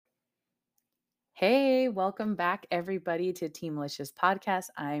Hey, welcome back, everybody, to Team Malicious Podcast.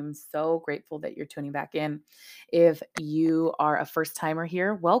 I'm so grateful that you're tuning back in. If you are a first timer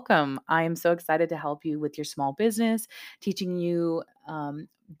here, welcome. I am so excited to help you with your small business, teaching you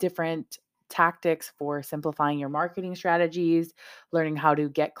different tactics for simplifying your marketing strategies, learning how to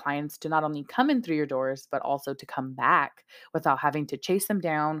get clients to not only come in through your doors, but also to come back without having to chase them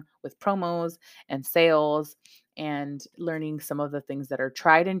down with promos and sales and learning some of the things that are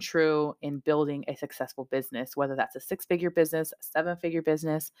tried and true in building a successful business, whether that's a six-figure business, a seven-figure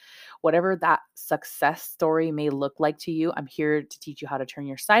business, whatever that success story may look like to you. I'm here to teach you how to turn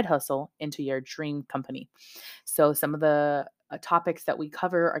your side hustle into your dream company. So, some of the topics that we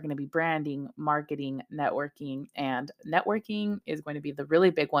cover are going to be branding, marketing, networking, and networking is going to be the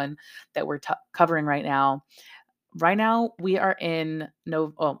really big one that we're covering right now. Right now, we are in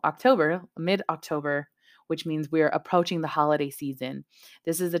October, mid October, which means we're approaching the holiday season.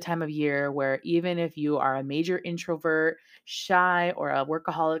 This is the time of year where even if you are a major introvert, shy, or a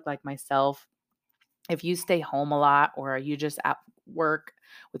workaholic like myself, if you stay home a lot or you just at work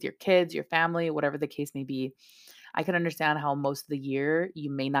with your kids, your family, whatever the case may be, I can understand how most of the year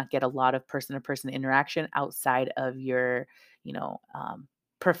you may not get a lot of person to person interaction outside of your, you know, um,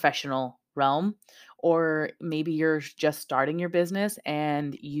 professional realm. Or maybe you're just starting your business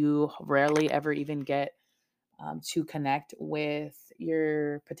and you rarely ever even get to connect with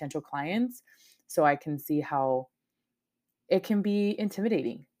your potential clients. So I can see how it can be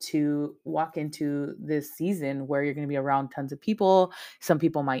intimidating to walk into this season where you're going to be around tons of people. Some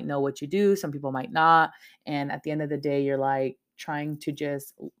people might know what you do, some people might not. And at the end of the day, you're like trying to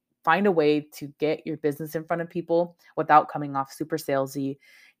just find a way to get your business in front of people without coming off super salesy,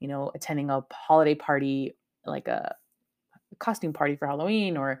 attending a holiday party, like a costume party for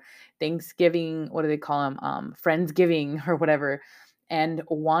Halloween or Thanksgiving. What do they call them? Friendsgiving or whatever. And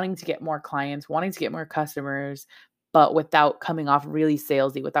wanting to get more clients, wanting to get more customers, but without coming off really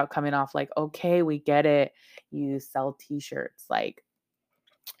salesy, without coming off like, okay, we get it. You sell t-shirts. Like,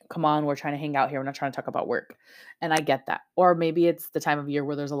 come on, we're trying to hang out here. We're not trying to talk about work. And I get that. Or maybe it's the time of year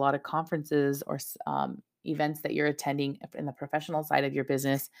where there's a lot of conferences or events that you're attending in the professional side of your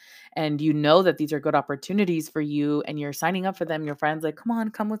business. And you know that these are good opportunities for you and you're signing up for them. Your friends like, come on,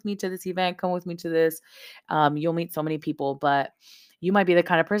 come with me to this event, come with me to this. You'll meet so many people, but you might be the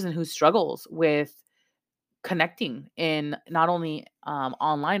kind of person who struggles with connecting in not only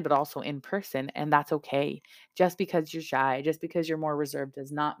online but also in person, and that's okay. Just because you're shy, just because you're more reserved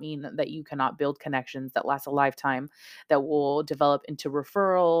does not mean that you cannot build connections that last a lifetime, that will develop into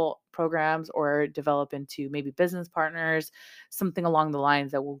referral programs or develop into maybe business partners, something along the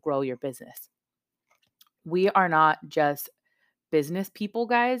lines that will grow your business. We are not just business people,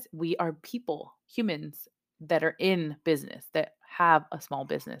 guys. We are people, humans that are in business, that have a small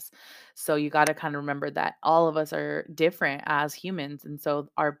business. So you got to kind of remember that all of us are different as humans. And so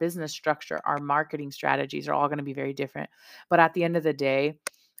our business structure, our marketing strategies are all going to be very different. But at the end of the day,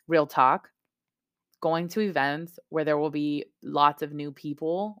 real talk, going to events where there will be lots of new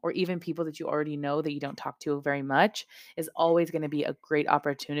people or even people that you already know that you don't talk to very much is always going to be a great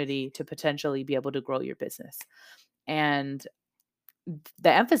opportunity to potentially be able to grow your business. And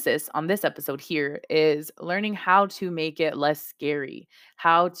the emphasis on this episode here is learning how to make it less scary,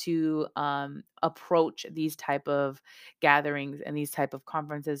 how to approach these type of gatherings and these type of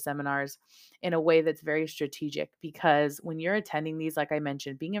conferences, seminars in a way that's very strategic. Because when you're attending these, like I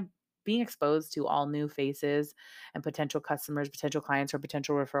mentioned, being exposed to all new faces and potential customers, potential clients, or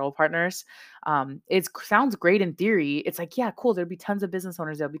potential referral partners, it sounds great in theory. It's like, yeah, cool. There'll be tons of business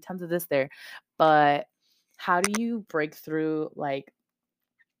owners. There'll be tons of this there, but how do you break through like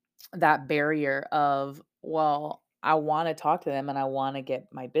that barrier of, well, I want to talk to them and I want to get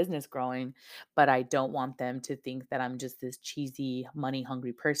my business growing, but I don't want them to think that I'm just this cheesy, money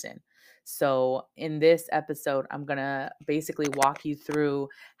hungry person. So, in this episode, I'm going to basically walk you through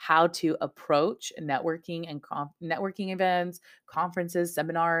how to approach networking and networking events, conferences,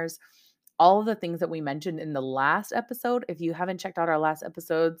 seminars, all of the things that we mentioned in the last episode. If you haven't checked out our last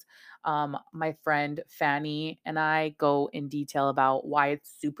episodes, my friend Fanny and I go in detail about why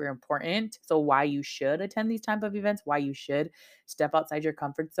it's super important. So why you should attend these type of events, why you should step outside your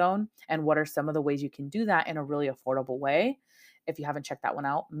comfort zone, and what are some of the ways you can do that in a really affordable way. If you haven't checked that one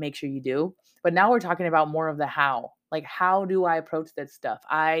out, make sure you do. But now we're talking about more of the how. Like, how do I approach this stuff?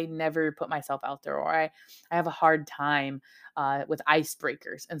 I never put myself out there, or I have a hard time with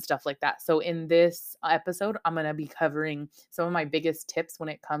icebreakers and stuff like that. So, in this episode, I'm going to be covering some of my biggest tips when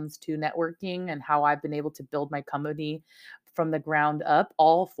it comes to networking and how I've been able to build my company from the ground up.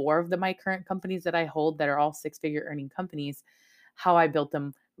 All four of my current companies that I hold that are all six-figure earning companies. how I built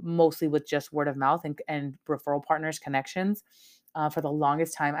them mostly with just word of mouth and referral partners connections. For the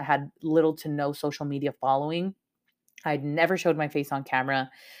longest time, I had little to no social media following. I'd never showed my face on camera,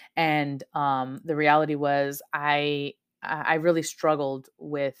 and the reality was I really struggled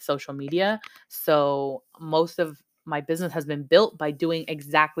with social media. So most of my business has been built by doing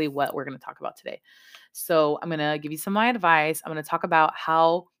exactly what we're going to talk about today. So I'm going to give you some of my advice. I'm going to talk about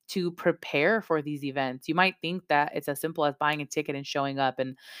how to prepare for these events. You might think that it's as simple as buying a ticket and showing up,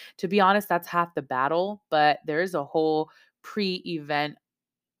 and to be honest, that's half the battle. But there is a whole pre-event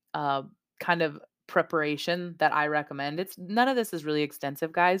uh, kind of preparation that I recommend. It's none of this is really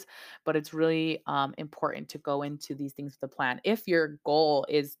extensive, guys, but it's really important to go into these things with a plan. If your goal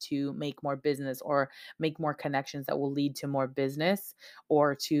is to make more business or make more connections that will lead to more business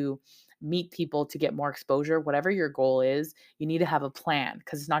or to meet people to get more exposure, whatever your goal is, you need to have a plan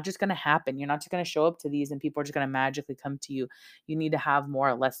because it's not just going to happen. You're not just going to show up to these and people are just going to magically come to you. You need to have more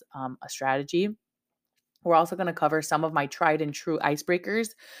or less a strategy. We're also going to cover some of my tried and true icebreakers.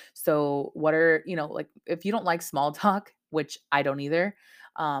 So, what are, like if you don't like small talk, which I don't either,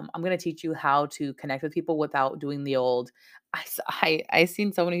 I'm going to teach you how to connect with people without doing the old. I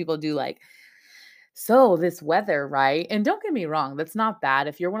seen so many people do like, so this weather, right? And don't get me wrong, that's not bad.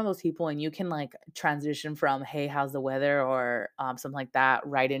 If you're one of those people and you can like transition from, hey, how's the weather? Or something like that,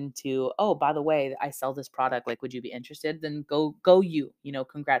 right into, oh, by the way, I sell this product. Like, would you be interested? Then go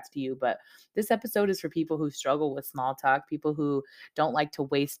congrats to you. But this episode is for people who struggle with small talk, people who don't like to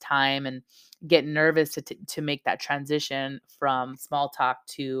waste time and get nervous to make that transition from small talk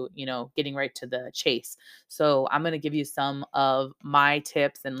to, getting right to the chase. So I'm going to give you some of my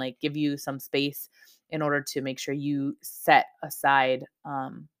tips and like give you some space in order to make sure you set aside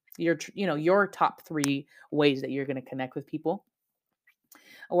your top 3 ways that you're going to connect with people.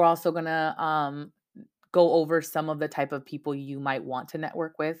 We're also going to go over some of the type of people you might want to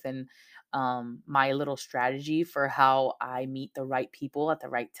network with and my little strategy for how I meet the right people at the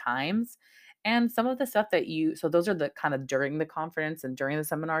right times. And some of the stuff so those are the kind of during the conference and during the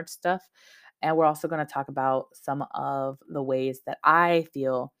seminar stuff. And we're also going to talk about some of the ways that I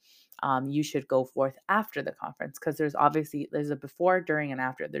feel you should go forth after the conference because there's a before, during, and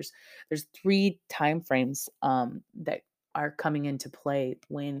after. There's 3 time frames that are coming into play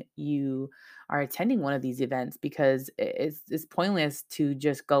when you are attending one of these events because it's pointless to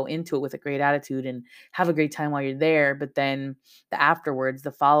just go into it with a great attitude and have a great time while you're there, but then the afterwards,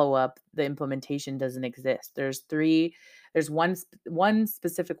 the follow up, the implementation doesn't exist. There's one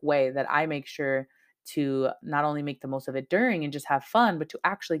specific way that I make sure to not only make the most of it during and just have fun, but to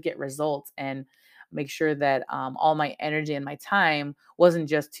actually get results and make sure that all my energy and my time wasn't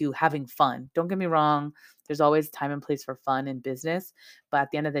just to having fun. Don't get me wrong, there's always time and place for fun in business. But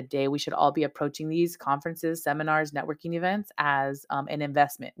at the end of the day, we should all be approaching these conferences, seminars, networking events as an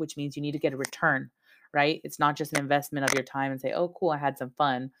investment, which means you need to get a return, right? It's not just an investment of your time and say, oh, cool, I had some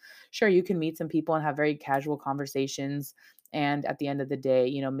fun. Sure, you can meet some people and have very casual conversations. And at the end of the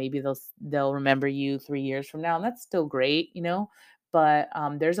day, maybe they'll remember you 3 years from now, and that's still great. But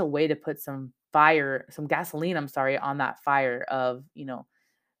there's a way to put some gasoline, I'm sorry, on that fire of,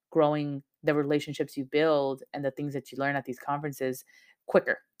 growing the relationships you build and the things that you learn at these conferences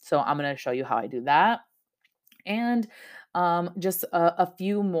quicker. So I'm going to show you how I do that. And just a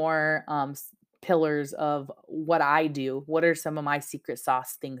few more pillars of what I do. What are some of my secret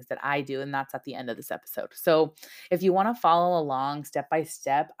sauce things that I do? And that's at the end of this episode. So if you want to follow along step by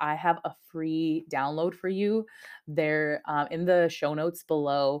step, I have a free download for you. There in the show notes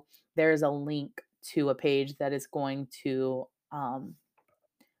below, there's a link to a page that is going to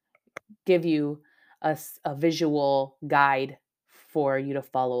give you a visual guide for you to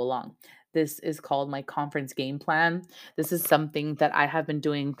follow along. This is called my conference game plan. This is something that I have been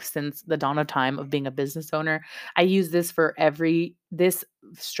doing since the dawn of time of being a business owner. I use this for this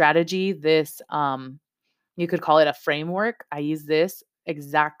strategy, this you could call it a framework. I use this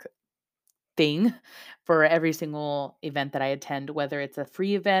exact thing for every single event that I attend, whether it's a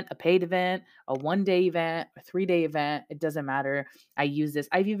free event, a paid event, a 1-day event, a 3-day event, it doesn't matter. I use this.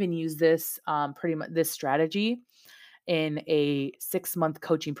 I've even used this pretty much this strategy in a 6-month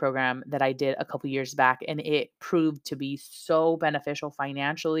coaching program that I did a couple years back. And it proved to be so beneficial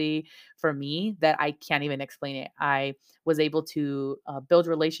financially for me that I can't even explain it. I was able to build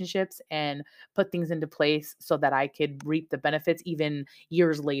relationships and put things into place so that I could reap the benefits even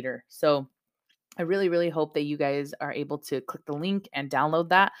years later. So I really, really hope that you guys are able to click the link and download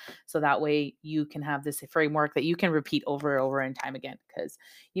that. So that way you can have this framework that you can repeat over and over and time again. Because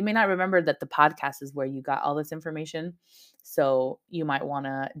you may not remember that the podcast is where you got all this information. So you might want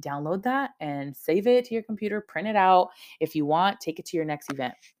to download that and save it to your computer, print it out. If you want, take it to your next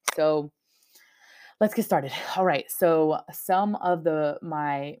event. So let's get started. All right. So some of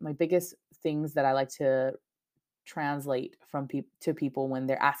my biggest things that I like to translate from to people when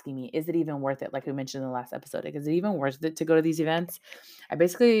they're asking me, is it even worth it? Like we mentioned in the last episode, like, is it even worth it to go to these events? I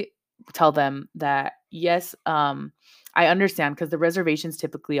basically tell them that yes, I understand because the reservations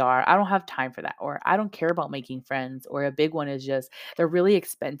typically are, I don't have time for that, or I don't care about making friends, or a big one is just they're really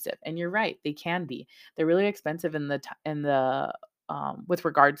expensive. And you're right, they can be. They're really expensive in the with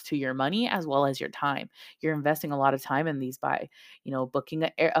regards to your money as well as your time. You're investing a lot of time in these by booking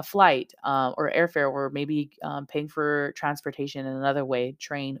a flight or airfare, or maybe paying for transportation in another way,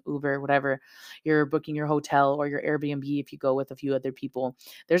 train, Uber, whatever. You're booking your hotel or your Airbnb if you go with a few other people.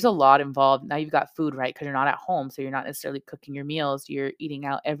 There's a lot involved. Now you've got food, right? Because you're not at home. So you're not necessarily cooking your meals. You're eating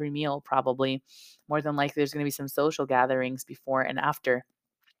out every meal, probably. More than likely, there's going to be some social gatherings before and after.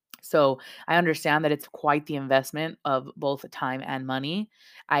 So I understand that it's quite the investment of both time and money.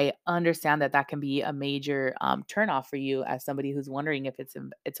 I understand that that can be a major turnoff for you as somebody who's wondering if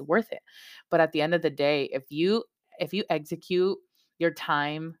it's worth it. But at the end of the day, if you execute your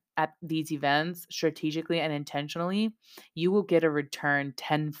time at these events strategically and intentionally, you will get a return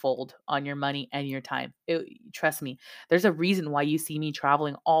tenfold on your money and your time. Trust me, there's a reason why you see me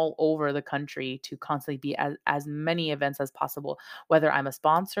traveling all over the country to constantly be at as many events as possible, whether I'm a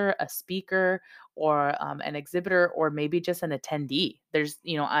sponsor, a speaker, or an exhibitor, or maybe just an attendee.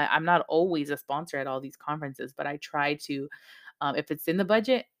 I'm not always a sponsor at all these conferences, but I try to, if it's in the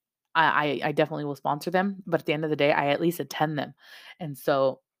budget, I definitely will sponsor them. But at the end of the day, I at least attend them. And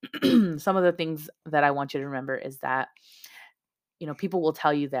so, some of the things that I want you to remember is that people will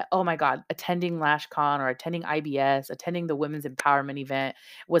tell you that, oh my God, attending LashCon or attending IBS, attending the women's empowerment event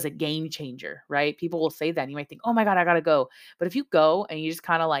was a game changer, right? People will say that. And you might think, oh my God, I gotta go. But if you go and you just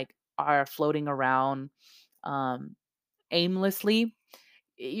kind of like are floating around um, aimlessly,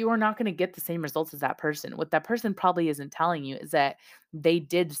 you are not going to get the same results as that person. What that person probably isn't telling you is that they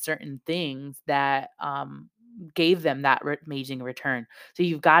did certain things that gave them that amazing return. So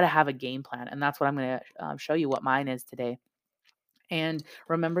you've got to have a game plan. And that's what I'm going to show you what mine is today. And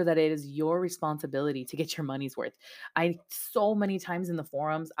remember that it is your responsibility to get your money's worth. I so many times in the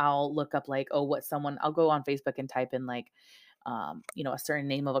forums, I'll look up like, oh, I'll go on Facebook and type in like, a certain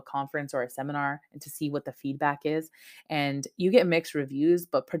name of a conference or a seminar and to see what the feedback is. And you get mixed reviews,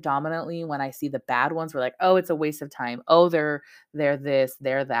 but predominantly when I see the bad ones, we're like, oh, it's a waste of time. Oh, they're this,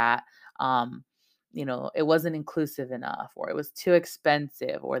 they're that. Um, it wasn't inclusive enough, or it was too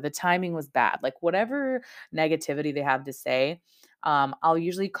expensive, or the timing was bad. Like whatever negativity they have to say, I'll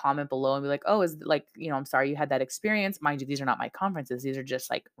usually comment below and be like, oh, is like, I'm sorry you had that experience. Mind you, these are not my conferences. These are just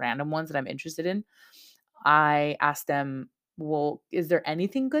like random ones that I'm interested in. I ask them, well, is there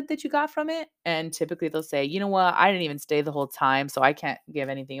anything good that you got from it? And typically they'll say, you know what, I didn't even stay the whole time, so I can't give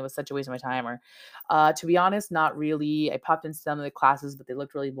anything. It was such a waste of my time. Or, to be honest, not really. I popped in some of the classes, but they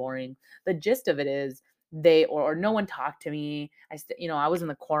looked really boring. The gist of it is or no one talked to me. I was in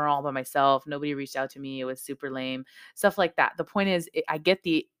the corner all by myself. Nobody reached out to me. It was super lame, stuff like that. The point is, I get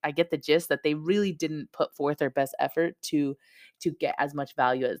the gist that they really didn't put forth their best effort to get as much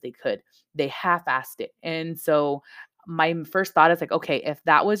value as they could. They half-assed it. And so my first thought is like, okay, if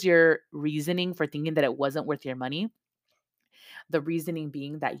that was your reasoning for thinking that it wasn't worth your money, the reasoning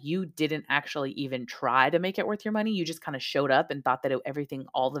being that you didn't actually even try to make it worth your money. You just kind of showed up and thought that everything,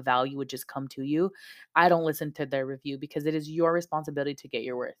 all the value would just come to you. I don't listen to their review because it is your responsibility to get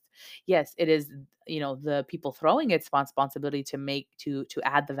your worth. Yes, it is, the people throwing it's responsibility to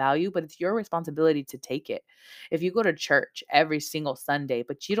add the value, but it's your responsibility to take it. If you go to church every single Sunday,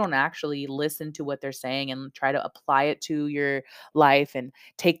 but you don't actually listen to what they're saying and try to apply it to your life and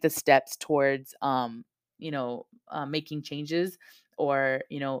take the steps towards making changes, or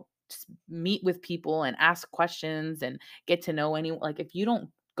just meet with people and ask questions and get to know anyone. Like if you don't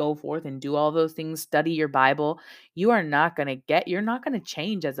go forth and do all those things, study your Bible, you're not going to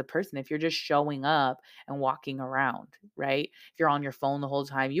change as a person if you're just showing up and walking around, right? If you're on your phone the whole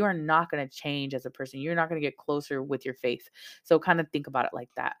time, you are not going to change as a person. You're not going to get closer with your faith. So kind of think about it like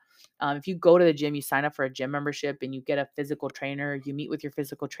that. If you go to the gym, you sign up for a gym membership and you get a physical trainer, you meet with your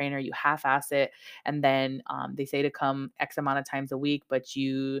physical trainer, you half-ass it, and then they say to come X amount of times a week, but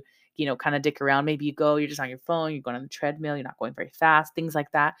you kind of dick around. Maybe you go, you're just on your phone, you're going on the treadmill, you're not going very fast, things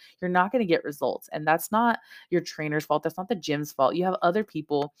like that. You're not going to get results. And that's not your trainer's fault. That's not the gym's fault. You have other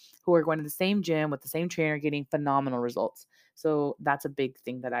people who are going to the same gym with the same trainer getting phenomenal results. So that's a big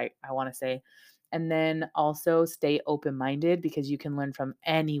thing that I want to say. And then also stay open minded because you can learn from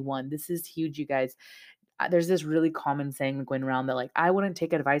anyone. This is huge, you guys. There's this really common saying going around that, like, I wouldn't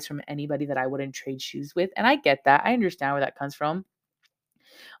take advice from anybody that I wouldn't trade shoes with. And I get that. I understand where that comes from.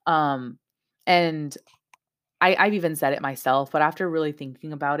 Um, and I've even said it myself, but after really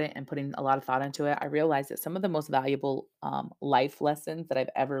thinking about it and putting a lot of thought into it, I realized that some of the most valuable life lessons that I've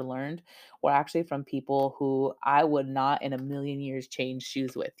ever learned were actually from people who I would not in a million years change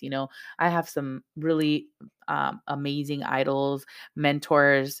shoes with. I have some really amazing idols,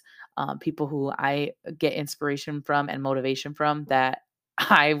 mentors, people who I get inspiration from and motivation from that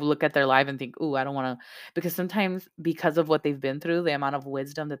I look at their life and think, "Ooh, I don't want to," because sometimes because of what they've been through, the amount of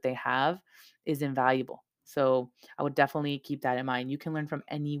wisdom that they have is invaluable. So I would definitely keep that in mind. You can learn from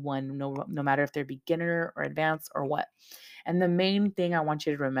anyone, no matter if they're beginner or advanced or what. And the main thing I want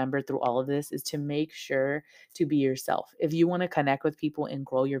you to remember through all of this is to make sure to be yourself. If you want to connect with people and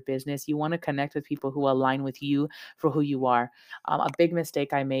grow your business, you want to connect with people who align with you for who you are. A big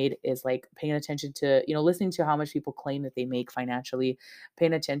mistake I made is like paying attention to, listening to how much people claim that they make financially,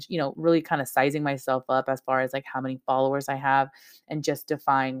 paying attention, really kind of sizing myself up as far as like how many followers I have and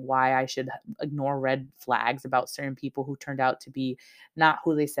justifying why I should ignore red flags about certain people who turned out to be not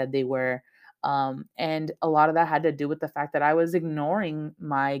who they said they were. And a lot of that had to do with the fact that I was ignoring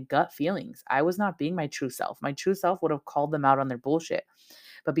my gut feelings. I was not being my true self. My true self would have called them out on their bullshit.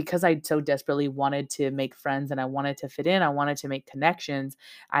 But because I so desperately wanted to make friends and I wanted to fit in, I wanted to make connections,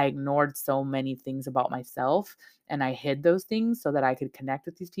 I ignored so many things about myself and I hid those things so that I could connect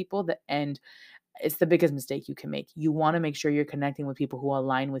with these people. And it's the biggest mistake you can make. You want to make sure you're connecting with people who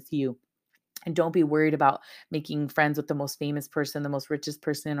align with you. And don't be worried about making friends with the most famous person, the most richest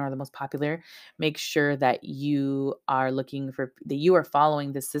person, or the most popular. Make sure that you are that you are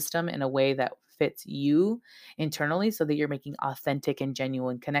following the system in a way that fits you internally so that you're making authentic and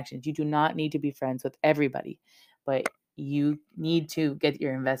genuine connections. You do not need to be friends with everybody, but you need to get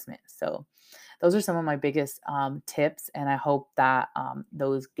your investment. So, those are some of my biggest tips, and I hope that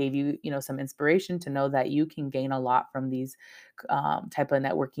those gave you, some inspiration to know that you can gain a lot from these type of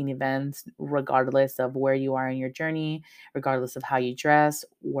networking events, regardless of where you are in your journey, regardless of how you dress,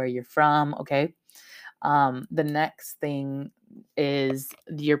 where you're from. Okay. The next thing is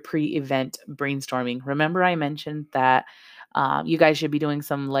your pre-event brainstorming. Remember, I mentioned that you guys should be doing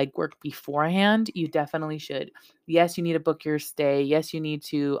some legwork beforehand. You definitely should. Yes, you need to book your stay. Yes, you need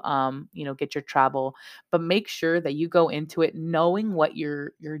to, get your travel, but make sure that you go into it knowing what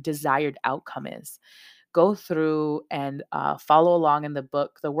your desired outcome is. Go through and follow along in the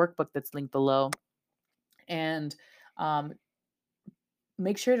workbook that's linked below, and um,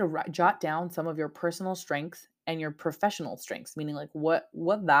 make sure to jot down some of your personal strengths and your professional strengths, meaning like what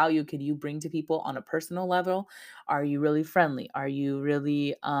value could you bring to people on a personal level. Are you really friendly? Are you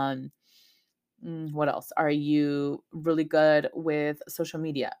really what else? Are you really good with social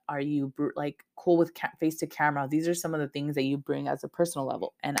media? Are you like cool with face to camera? These are some of the things that you bring as a personal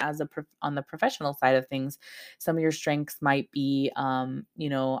level. And on the professional side of things, some of your strengths might be, I'm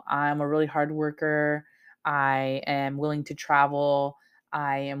a really hard worker. I am willing to travel.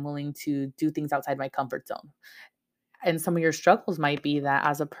 I am willing to do things outside my comfort zone. And some of your struggles might be that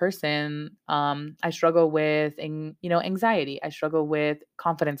as a person, I struggle with, anxiety. I struggle with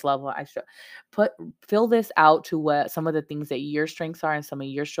confidence level. Put fill this out to what some of the things that your strengths are and some of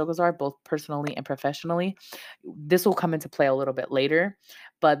your struggles are, both personally and professionally. This will come into play a little bit later,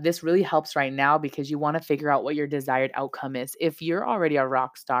 but this really helps right now because you want to figure out what your desired outcome is. If you're already a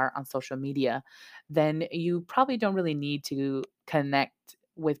rock star on social media, then you probably don't really need to connect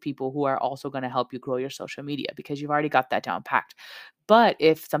with people who are also going to help you grow your social media because you've already got that down packed. But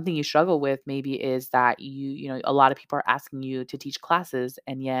if something you struggle with maybe is that a lot of people are asking you to teach classes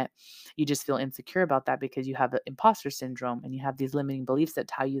and yet you just feel insecure about that because you have the imposter syndrome and you have these limiting beliefs that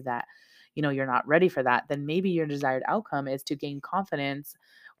tell you that you're not ready for that, then maybe your desired outcome is to gain confidence,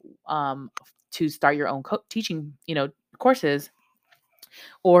 to start your own teaching, courses,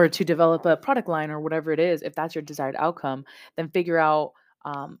 or to develop a product line or whatever it is. If that's your desired outcome, then figure out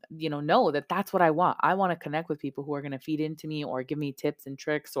know that that's what I want. I want to connect with people who are going to feed into me or give me tips and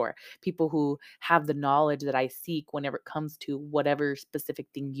tricks, or people who have the knowledge that I seek whenever it comes to whatever specific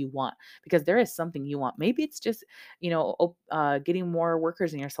thing you want. Because there is something you want. Maybe it's just, getting more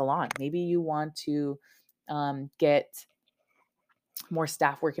workers in your salon. Maybe you want to get more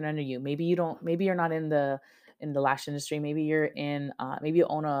staff working under you. Maybe you're not in the lash industry. Maybe you're in, maybe you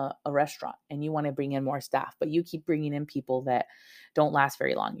own a restaurant and you want to bring in more staff, but you keep bringing in people that don't last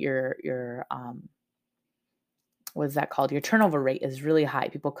very long. Your what is that called? Your turnover rate is really high.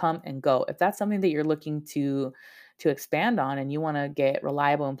 People come and go. If that's something that you're looking to expand on and you want to get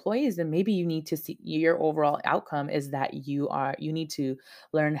reliable employees, then maybe you need to see your overall outcome is that you need to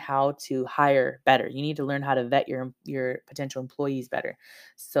learn how to hire better. You need to learn how to vet your potential employees better.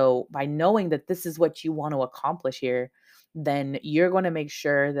 So by knowing that this is what you want to accomplish here, then you're going to make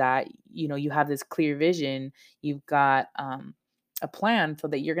sure that you have this clear vision. You've got a plan so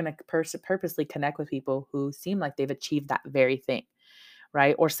that you're going to purposely connect with people who seem like they've achieved that very thing,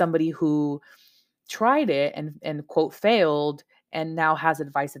 right? Or somebody who tried it and quote failed and now has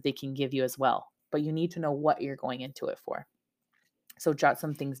advice that they can give you as well. But you need to know what you're going into it for. So jot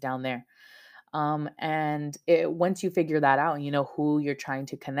some things down there. Once you figure that out and you know who you're trying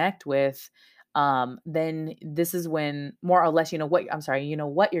to connect with, then this is when more or less you know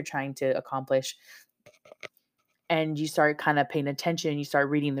what you're trying to accomplish, and you start kind of paying attention, you start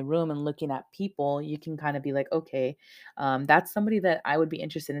reading the room and looking at people, you can kind of be like, okay, that's somebody that I would be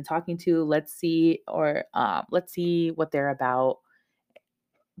interested in talking to. Let's see what they're about.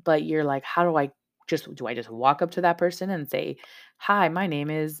 But you're like, how do I just walk up to that person and say, hi, my name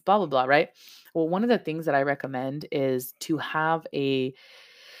is blah, blah, blah, right? Well, one of the things that I recommend is to have a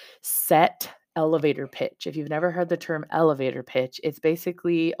set elevator pitch. If you've never heard the term elevator pitch, it's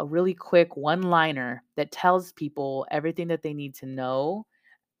basically a really quick one liner that tells people everything that they need to know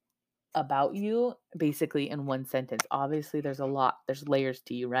about you, basically in one sentence. Obviously, there's layers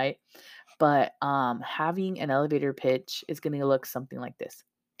to you, right? But having an elevator pitch is going to look something like this.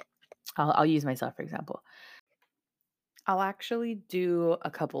 I'll use myself for example. I'll actually do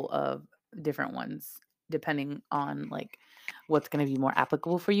a couple of different ones depending on like what's going to be more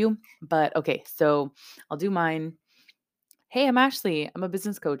applicable for you. But okay, so I'll do mine. Hey, I'm Ashley. I'm a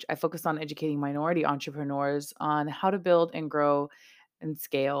business coach. I focus on educating minority entrepreneurs on how to build and grow and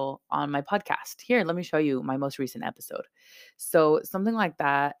scale on my podcast. Here, let me show you my most recent episode. So, something like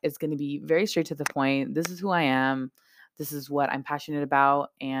that is going to be very straight to the point. This is who I am. This is what I'm passionate about.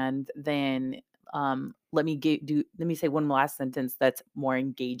 And then let me say one last sentence that's more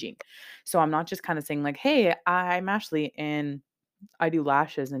engaging. So I'm not just kind of saying like, "Hey, I'm Ashley and I do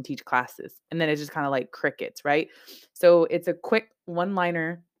lashes and teach classes." And then it's just kind of like crickets, right? So it's a quick one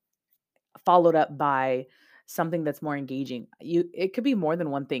liner followed up by something that's more engaging. It could be more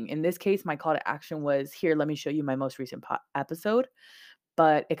than one thing. In this case, my call to action was, here, let me show you my most recent episode.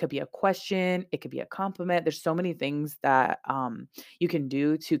 But it could be a question, it could be a compliment. There's so many things that you can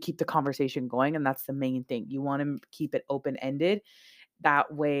do to keep the conversation going. And that's the main thing. You want to keep it open ended.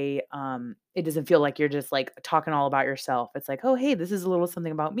 That way, it doesn't feel like you're just like talking all about yourself. It's like, oh, hey, this is a little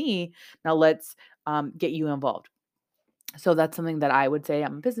something about me. Now let's get you involved. So that's something that I would say.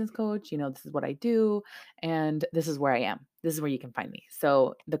 I'm a business coach, this is what I do, and this is where I am. This is where you can find me.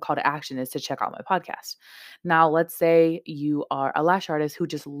 So the call to action is to check out my podcast. Now, let's say you are a lash artist who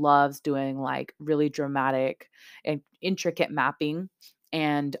just loves doing like really dramatic and intricate mapping.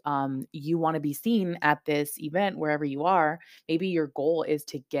 And you want to be seen at this event wherever you are. Maybe your goal is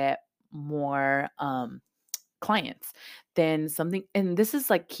to get more clients. Then something, and this is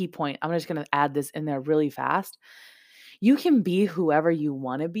like key point. I'm just going to add this in there really fast. You can be whoever you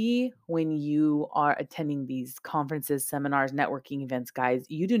want to be when you are attending these conferences, seminars, networking events, guys.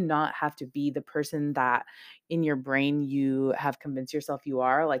 You do not have to be the person that in your brain you have convinced yourself you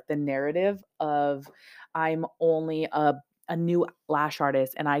are. Like the narrative of, I'm only a new lash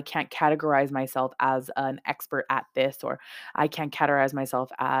artist and I can't categorize myself as an expert at this, or I can't categorize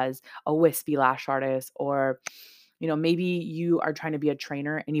myself as a wispy lash artist, or maybe you are trying to be a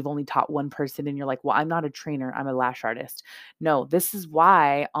trainer and you've only taught one person and you're like, well, I'm not a trainer, I'm a lash artist. No, this is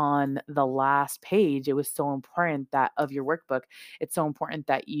why on the last page, it was so important that of your workbook, it's so important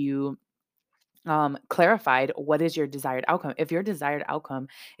that you clarified what is your desired outcome. If your desired outcome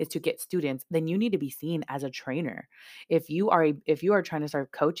is to get students, then you need to be seen as a trainer. If you are trying to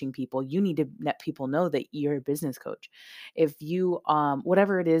start coaching people, you need to let people know that you're a business coach. If you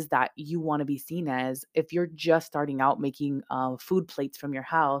whatever it is that you want to be seen as, if you're just starting out making food plates from your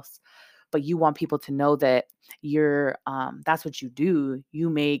house, but you want people to know that you're that's what you do. You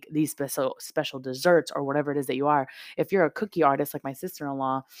make these special desserts or whatever it is that you are. If you're a cookie artist like my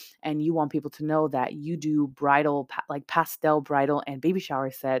sister-in-law, and you want people to know that you do like pastel bridal and baby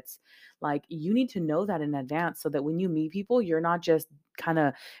shower sets, like you need to know that in advance so that when you meet people, you're not just kind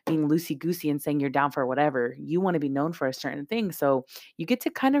of being loosey goosey and saying you're down for whatever. You want to be known for a certain thing. So you get to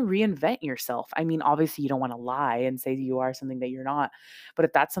kind of reinvent yourself. I mean, obviously, you don't want to lie and say you are something that you're not. But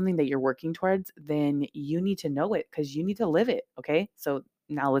if that's something that you're working towards, then you need to know it because you need to live it. Okay. So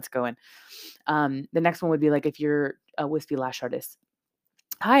now let's go in. The next one would be like if you're a wispy lash artist.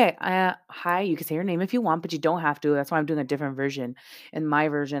 Hi. You can say your name if you want, but you don't have to. That's why I'm doing a different version. In my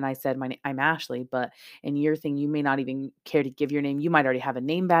version, I said I'm Ashley, but in your thing, you may not even care to give your name. You might already have a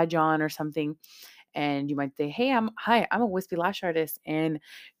name badge on or something, and you might say, "Hey, I'm a wispy lash artist, and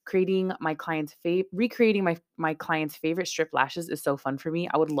recreating my client's favorite strip lashes is so fun for me.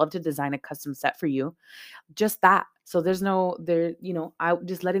 I would love to design a custom set for you." Just that. So there's no there, I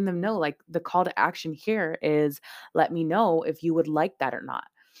just letting them know, like, the call to action here is let me know if you would like that or not.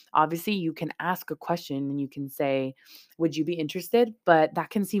 Obviously, you can ask a question and you can say, "Would you be interested?" But that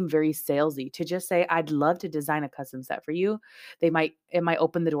can seem very salesy to just say, "I'd love to design a custom set for you." It might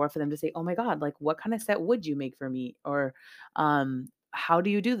open the door for them to say, "Oh my God, like what kind of set would you make for me?" Or how do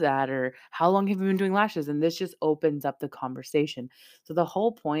you do that? Or how long have you been doing lashes? And this just opens up the conversation. So the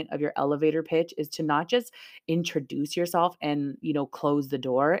whole point of your elevator pitch is to not just introduce yourself and, close the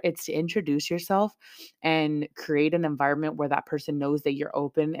door. It's to introduce yourself and create an environment where that person knows that you're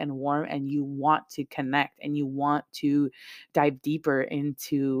open and warm and you want to connect and you want to dive deeper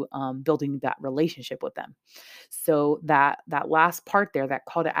into building that relationship with them. So that last part there, that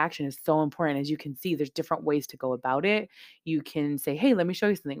call to action is so important. As you can see, there's different ways to go about it. You can say, "Hey, let me show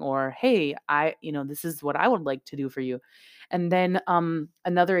you something," or "Hey, this is what I would like to do for you." And then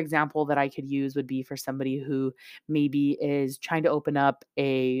another example that I could use would be for somebody who maybe is trying to open up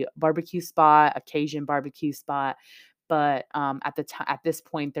a barbecue spot, a Cajun barbecue spot, but at this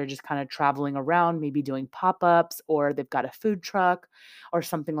point they're just kind of traveling around, maybe doing pop-ups, or they've got a food truck or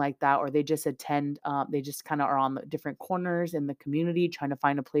something like that, or they just kind of are on the different corners in the community trying to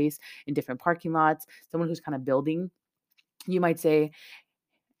find a place in different parking lots. Someone who's kind of building, you might say,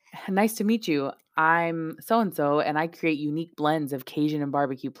 "Nice to meet you. I'm so and so, and I create unique blends of Cajun and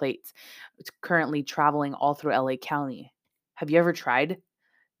barbecue plates. It's currently traveling all through LA County. Have you ever tried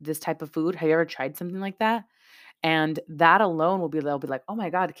this type of food? Have you ever tried something like that?" And that alone they'll be like, "Oh my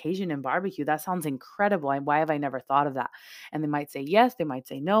God, Cajun and barbecue, that sounds incredible. And why have I never thought of that?" And they might say yes, they might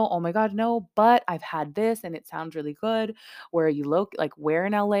say no. "Oh my God, no, but I've had this and it sounds really good. Where are you like where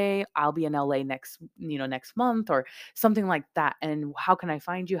in LA? I'll be in LA next month," or something like that. "And how can I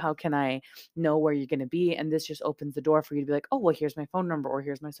find you? How can I know where you're gonna be?" And this just opens the door for you to be like, "Oh, well, here's my phone number or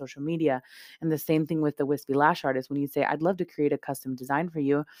here's my social media." And the same thing with the wispy lash artist. When you say, "I'd love to create a custom design for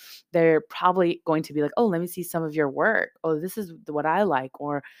you," they're probably going to be like, "Oh, let me see some of your work. Oh, this is what I like."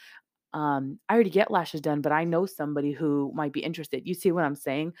 Or, "I already get lashes done, but I know somebody who might be interested." You see what I'm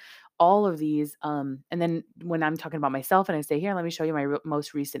saying? All of these, and then when I'm talking about myself and I say, "Here, let me show you my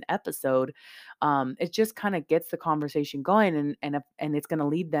most recent episode," it just kind of gets the conversation going, and it's going to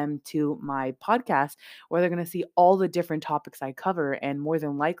lead them to my podcast where they're going to see all the different topics I cover, and more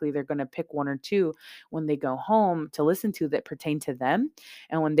than likely they're going to pick one or two when they go home to listen to that pertain to them,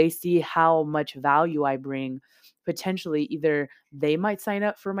 and when they see how much value I bring, potentially either they might sign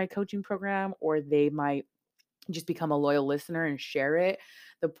up for my coaching program or they might just become a loyal listener and share it.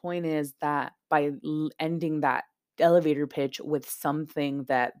 The point is that by ending that elevator pitch with something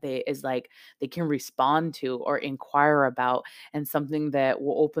that they can respond to or inquire about, and something that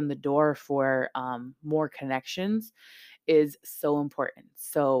will open the door for more connections, is so important.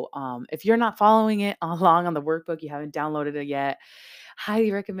 So if you're not following it along on the workbook, you haven't downloaded it yet,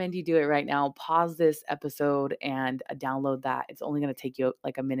 highly recommend you do it right now. Pause this episode and download that. It's only going to take you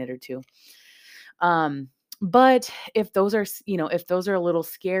like a minute or two. Um, but if those are a little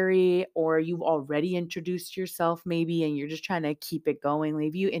scary, or you've already introduced yourself maybe and you're just trying to keep it going,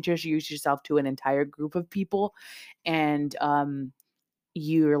 maybe you introduce yourself to an entire group of people, and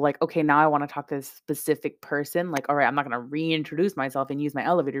you're like, "Okay, now I want to talk to this specific person." Like, all right, I'm not going to reintroduce myself and use my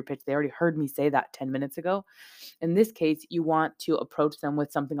elevator pitch. They already heard me say that 10 minutes ago. In this case, you want to approach them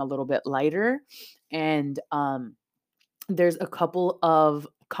with something a little bit lighter. And there's a couple of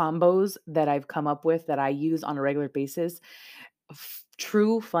combos that I've come up with that I use on a regular basis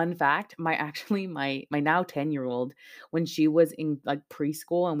True fun fact, my now 10-year-old, when she was in, like,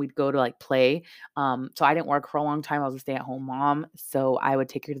 preschool and we'd go to, like, play, so I didn't work for a long time, I was a stay-at-home mom, so I would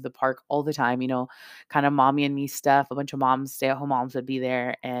take her to the park all the time, kinda mommy and me stuff, a bunch of moms, stay-at-home moms would be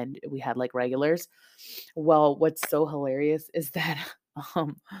there, and we had, like, regulars. Well, what's so hilarious is that,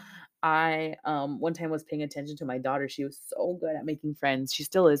 um, one time was paying attention to my daughter, she was so good at making friends, she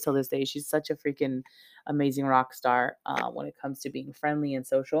still is till this day, she's such a freaking amazing rock star, when it comes to being friendly and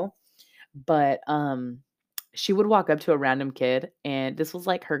social. But, she would walk up to a random kid, and this was,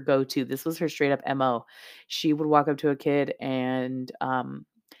 like, her go-to. This was her straight up MO. She would walk up to a kid and,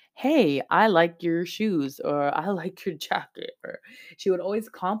 "Hey, I like your shoes," or, "I like your jacket," or she would always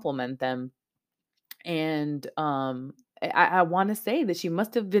compliment them. And, I wanna say that she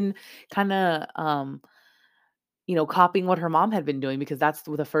must have been kinda, copying what her mom had been doing because that's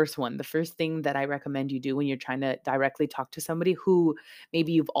the first one. The first thing that I recommend you do when you're trying to directly talk to somebody who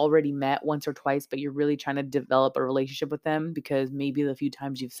maybe you've already met once or twice, but you're really trying to develop a relationship with them because maybe the few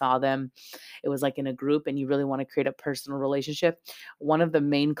times you saw them, it was like in a group and you really want to create a personal relationship. One of the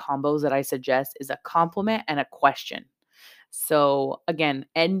main combos that I suggest is a compliment and a question. So again,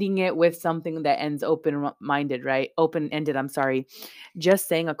 ending it with something that ends open-minded, right? Open-ended, I'm sorry. Just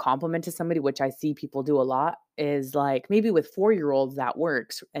saying a compliment to somebody, which I see people do a lot, is like maybe with 4-year-olds that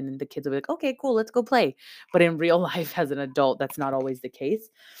works. And the kids will be like, okay, cool, let's go play. But in real life, as an adult, that's not always the case.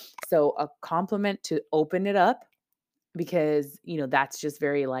 So a compliment to open it up because, that's just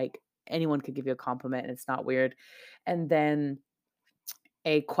very like anyone could give you a compliment and it's not weird. And then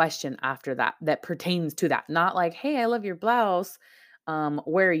a question after that that pertains to that. Not like, "Hey, I love your blouse.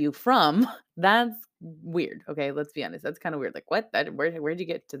 Where are you from?" That's weird. Okay, let's be honest. That's kind of weird. Like, what? Where'd you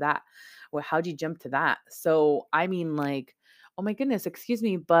get to that? Well, how'd you jump to that? So I mean, like, oh my goodness, excuse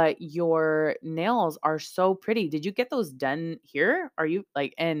me, but your nails are so pretty. Did you get those done here? Are you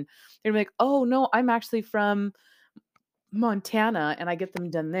like, and they're like, oh no, I'm actually from Montana and I get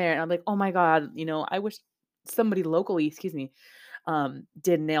them done there. And I'm like, oh my God, I wish somebody locally, excuse me,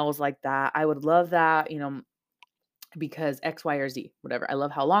 did nails like that. I would love that, because X, Y, or Z, whatever. I love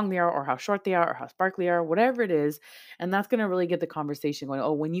how long they are or how short they are or how sparkly they are, whatever it is. And that's going to really get the conversation going.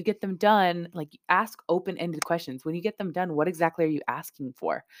 Oh, when you get them done, like ask open-ended questions. When you get them done, what exactly are you asking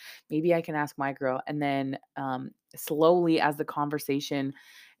for? Maybe I can ask my girl. And then slowly as the conversation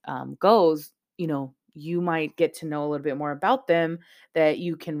goes, you might get to know a little bit more about them that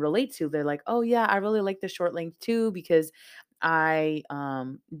you can relate to. They're like, oh yeah, I really like the short length too because I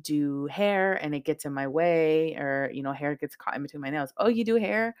do hair and it gets in my way, or hair gets caught in between my nails. Oh, you do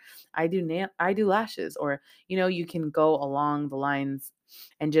hair? I do lashes, or you can go along the lines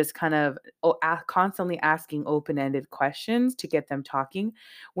and just kind of constantly asking open-ended questions to get them talking.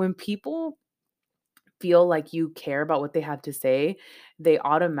 When people feel like you care about what they have to say, they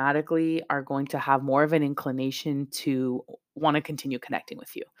automatically are going to have more of an inclination to want to continue connecting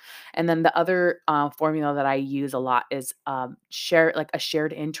with you. And then the other formula that I use a lot is share like a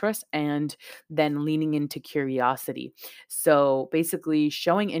shared interest and then leaning into curiosity. So basically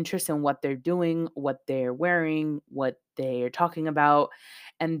showing interest in what they're doing, what they're wearing, what they're talking about,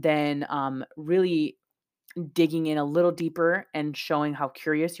 and then really digging in a little deeper and showing how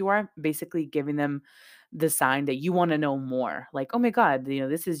curious you are, basically giving them the sign that you want to know more. Like, oh my God,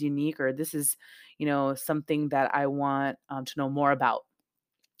 this is unique, or this is, something that I want to know more about.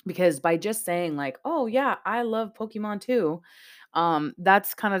 Because by just saying, like, oh yeah, I love Pokemon too,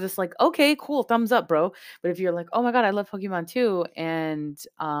 that's kind of just like, okay, cool, thumbs up, bro. But if you're like, oh my God, I love Pokemon too, and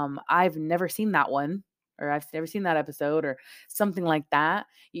I've never seen that one, or I've never seen that episode, or something like that,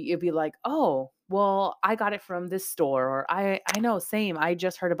 you'd be like, oh, well, I got it from this store, or I know, same. I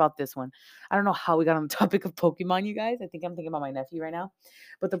just heard about this one. I don't know how we got on the topic of Pokemon, you guys. I think I'm thinking about my nephew right now.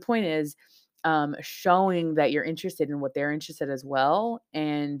 But the point is, showing that you're interested in what they're interested as well,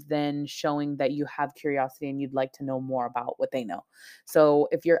 and then showing that you have curiosity and you'd like to know more about what they know. So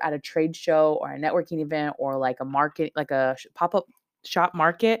if you're at a trade show or a networking event or like a market, like a pop-up shop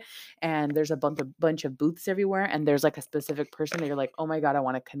market, and there's a bunch of booths everywhere, and there's like a specific person that you're like, oh my God, I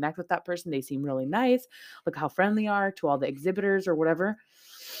want to connect with that person, they seem really nice, look how friendly they are to all the exhibitors or whatever.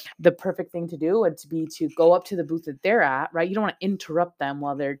 The perfect thing to do would be to go up to the booth that they're at, right? You don't want to interrupt them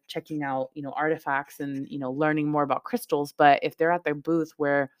while they're checking out, artifacts and, learning more about crystals. But if they're at their booth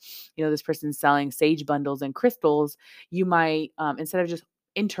where, this person's selling sage bundles and crystals, you might, instead of just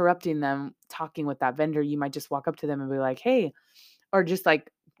interrupting them talking with that vendor, you might just walk up to them and be like, hey, or just like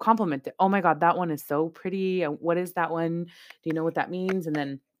compliment it. Oh my God, that one is so pretty. What is that one? Do you know what that means? And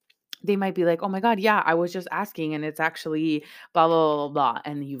then they might be like, "Oh my God, yeah, I was just asking and it's actually blah, blah, blah, blah."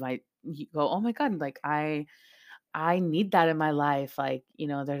 And you go, "Oh my God, like I need that in my life. Like,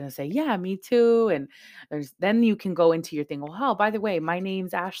 they're gonna say, yeah, me too. And then you can go into your thing. Well, oh, by the way, my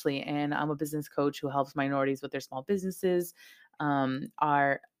name's Ashley and I'm a business coach who helps minorities with their small businesses. Um,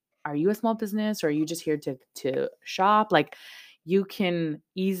 are are you a small business or are you just here to shop? Like you can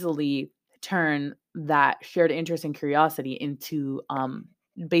easily turn that shared interest and curiosity into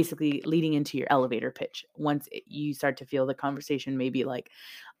basically leading into your elevator pitch once you start to feel the conversation maybe like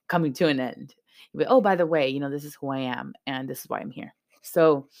coming to an end. You'll be, oh, by the way, this is who I am and this is why I'm here.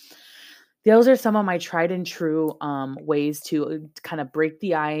 So those are some of my tried and true ways to kind of break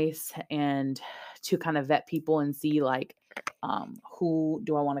the ice and to kind of vet people and see like who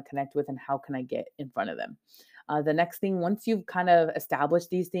do I want to connect with and how can I get in front of them. The next thing, once you've kind of established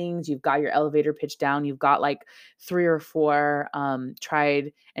these things, you've got your elevator pitch down, you've got like three or four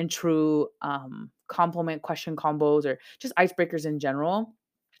tried and true compliment question combos or just icebreakers in general.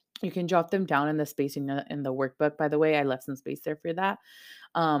 You can jot them down in the space in the workbook, by the way. I left some space there for that.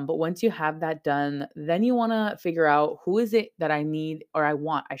 But once you have that done, then you want to figure out who is it that I need or I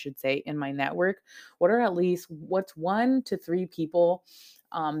want, I should say, in my network. What are at least what's 1 to 3 people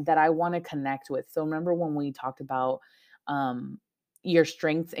that I want to connect with? So remember when we talked about um, your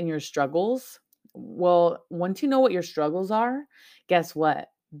strengths and your struggles? Well, once you know what your struggles are, guess what?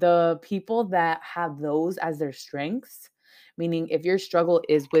 The people that have those as their strengths, meaning if your struggle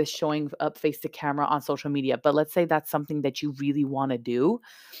is with showing up face to camera on social media, but let's say that's something that you really want to do,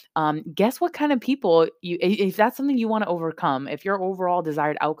 guess what kind of people if that's something you want to overcome, if your overall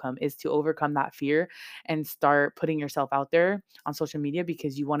desired outcome is to overcome that fear and start putting yourself out there on social media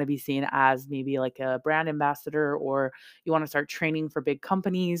because you want to be seen as maybe like a brand ambassador or you want to start training for big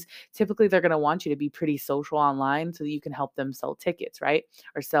companies, typically they're going to want you to be pretty social online so that you can help them sell tickets, right?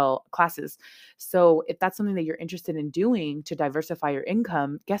 Or sell classes. So if that's something that you're interested in doing to diversify your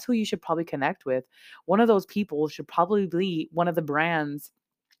income, guess who you should probably connect with? One of those people should probably be one of the brands,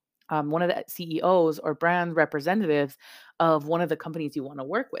 one of the CEOs or brand representatives of one of the companies you want to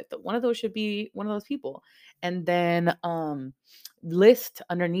work with. One of those should be one of those people. And then list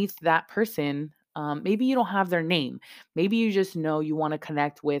underneath that person. Maybe you don't have their name. Maybe you just know you want to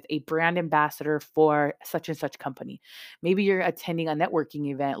connect with a brand ambassador for such and such company. Maybe you're attending a networking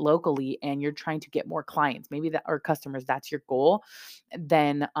event locally and you're trying to get more clients, maybe that or customers. That's your goal.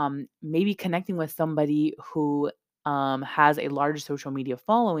 Then maybe connecting with somebody who has a large social media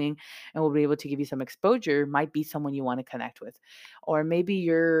following and will be able to give you some exposure might be someone you want to connect with. Or maybe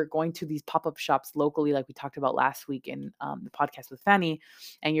you're going to these pop up shops locally, like we talked about last week in the podcast with Fanny,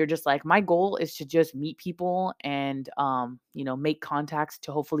 and you're just like, my goal is to just meet people and, make contacts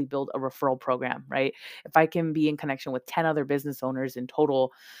to hopefully build a referral program, right? If I can be in connection with 10 other business owners in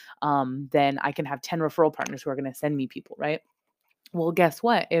total, then I can have 10 referral partners who are going to send me people, right? Well, guess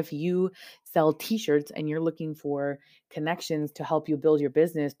what? If you sell t-shirts and you're looking for connections to help you build your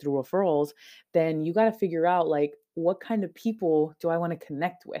business through referrals, then you got to figure out like what kind of people do I want to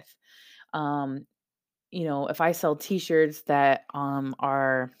connect with? Um, if I sell t-shirts that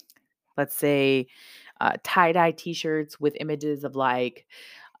are, let's say, tie-dye t-shirts with images of like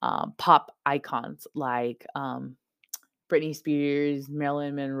pop icons like Britney Spears,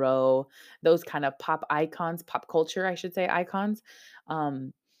 Marilyn Monroe, those kind of pop icons, pop culture, I should say, icons.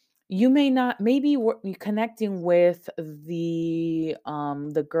 Um, you may not maybe you connecting with the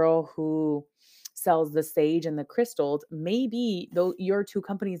girl who sells the sage and the crystals, maybe though your two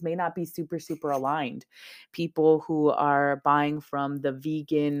companies may not be super aligned. People who are buying from the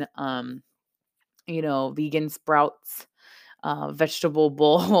vegan vegan sprouts vegetable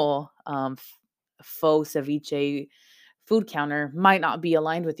bowl faux ceviche food counter might not be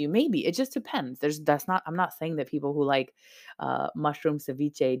aligned with you. Maybe it just depends. That's not. I'm not saying that people who like mushroom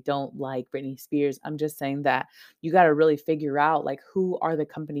ceviche don't like Britney Spears. I'm just saying that you got to really figure out like who are the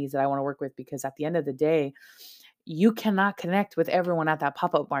companies that I want to work with because at the end of the day, you cannot connect with everyone at that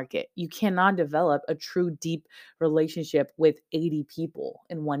pop-up market. You cannot develop a true deep relationship with 80 people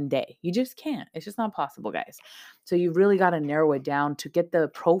in one day. You just can't. It's just not possible, guys. So you really got to narrow it down to get the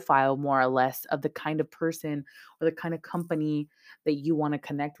profile more or less of the kind of person or the kind of company that you want to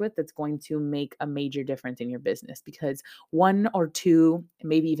connect with that's going to make a major difference in your business because 1 or 2,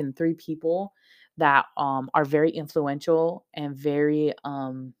 maybe even 3 people that are very influential and very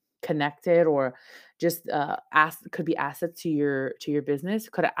connected or just could be assets to your business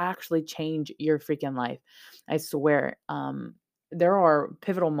could actually change your freaking life. I swear. There are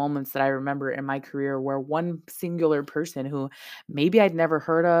pivotal moments that I remember in my career where one singular person who maybe I'd never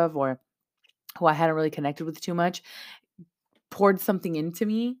heard of or who I hadn't really connected with too much poured something into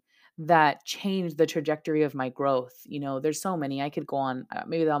me that changed the trajectory of my growth. There's so many I could go on.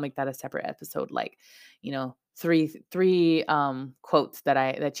 Maybe I'll make that a separate episode. Like, three quotes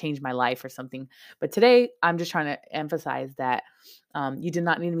that changed my life or something. But today I'm just trying to emphasize that you do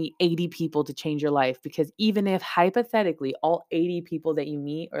not need to meet 80 people to change your life, because even if hypothetically all 80 people that you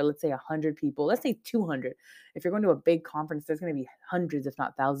meet, or let's say 100 people, let's say 200, if you're going to a big conference, there's going to be hundreds, if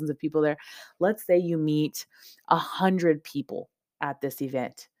not thousands of people there. Let's say you meet 100 people at this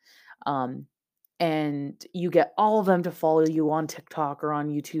event. Um, and you get all of them to follow you on TikTok or on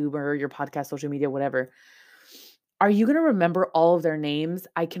YouTube or your podcast, social media, whatever. Are you gonna remember all of their names?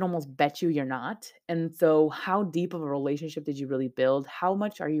 I can almost bet you're not. And so how deep of a relationship did you really build? How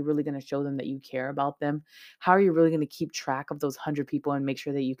much are you really gonna show them that you care about them? How are you really gonna keep track of those 100 people and make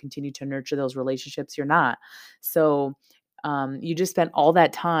sure that you continue to nurture those relationships? You're not. So, you just spent all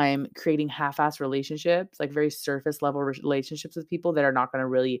that time creating half-ass relationships, like very surface level relationships with people that are not gonna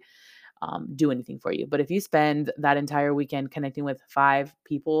really do anything for you. But if you spend that entire weekend connecting with 5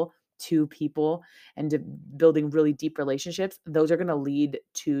 people, 2 people, and building really deep relationships, those are going to lead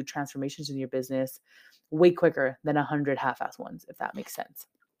to transformations in your business way quicker than 100 half-ass ones, if that makes sense.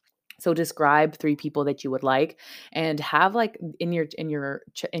 So describe 3 people that you would like, and have like in your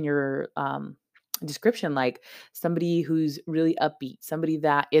description, like somebody who's really upbeat, somebody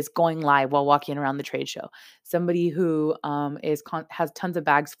that is going live while walking around the trade show, somebody who has tons of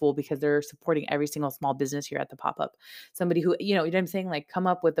bags full because they're supporting every single small business here at the pop-up. Somebody who, you know what I'm saying, like come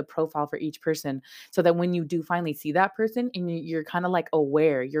up with a profile for each person, so that when you do finally see that person and you're kind of like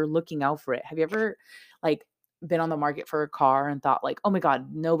aware, you're looking out for it. Have you ever like been on the market for a car and thought like, "Oh my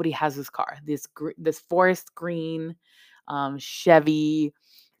god, nobody has this car. This forest green Chevy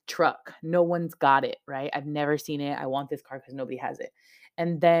truck. No one's got it, right? I've never seen it. I want this car because nobody has it."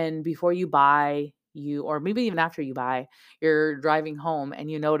 And then before you buy, or maybe even after you buy, you're driving home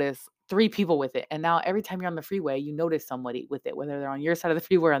and you notice 3 people with it. And now every time you're on the freeway, you notice somebody with it, whether they're on your side of the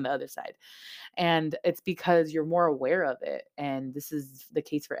freeway or on the other side. And it's because you're more aware of it, and this is the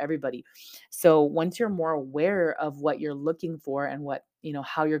case for everybody. So once you're more aware of what you're looking for and what,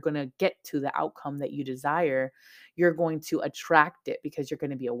 how you're going to get to the outcome that you desire, you're going to attract it because you're going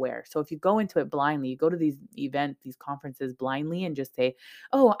to be aware. So if you go into it blindly, you go to these events, these conferences blindly, and just say,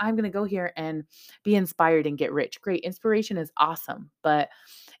 "Oh, I'm going to go here and be inspired and get rich." Great, inspiration is awesome, but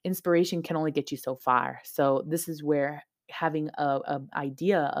inspiration can only get you so far. So this is where having a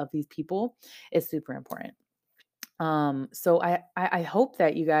idea of these people is super important. So I hope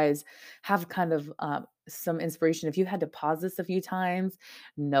that you guys have kind of some inspiration. If you had to pause this a few times,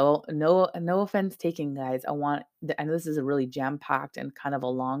 no offense taken, guys. I know this is a really jam packed and kind of a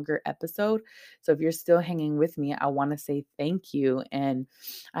longer episode. So if you're still hanging with me, I want to say thank you, and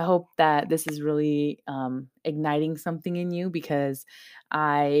I hope that this is really igniting something in you, because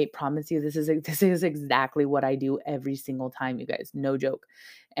I promise you, this is exactly what I do every single time, you guys. No joke.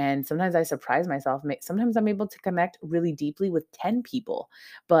 And sometimes I surprise myself. Sometimes I'm able to connect really deeply with 10 people.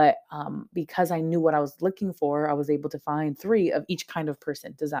 But because I knew what I was looking for, I was able to find 3 of each kind of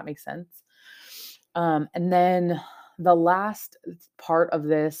person. Does that make sense? And then the last part of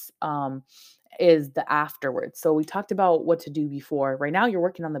this is the afterwards. So we talked about what to do before. Right now, you're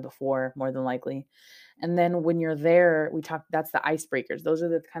working on the before more than likely. And then when you're there, that's the icebreakers. Those are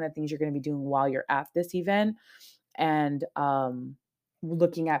the kind of things you're going to be doing while you're at this event. And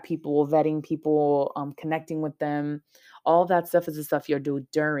looking at people, vetting people, connecting with them. All that stuff is the stuff you'll do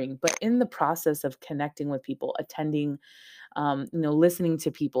during. But in the process of connecting with people, attending, listening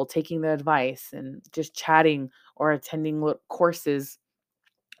to people, taking their advice, and just chatting or attending courses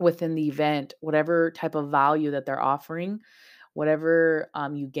within the event, whatever type of value that they're offering, whatever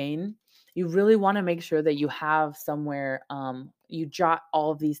you gain, you really want to make sure that you have somewhere, you jot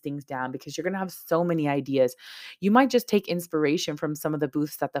all of these things down, because you're going to have so many ideas. You might just take inspiration from some of the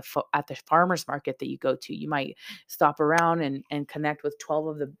booths at the farmers market that you go to. You might stop around and connect with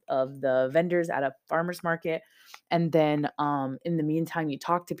 12 of the vendors at a farmers market, and then in the meantime you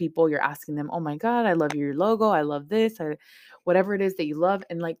talk to people. You're asking them, "Oh my god, I love your logo, I love this," whatever it is that you love,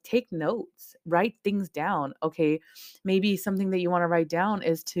 and like take notes, write things down. Okay, maybe something that you want to write down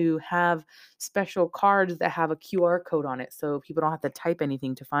is to have special cards that have a QR code on it, so people don't have to type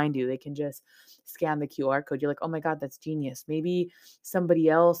anything to find you. They can just scan the QR code. You're like, "Oh my god, that's genius." Maybe somebody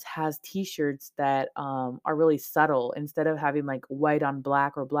else has t-shirts that are really subtle. Instead of having like white on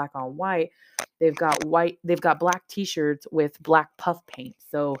black or black on white, they've got black t-shirts with black puff paint.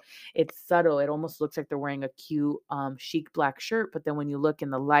 So it's subtle. It almost looks like they're wearing a cute chic black shirt, but then when you look in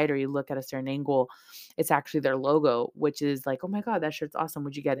the light or you look at a certain angle, it's actually their logo, which is like, "Oh my god, that shirt's awesome.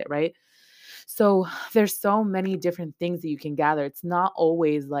 Would you get it?" Right? So there's so many different things that you can gather. It's not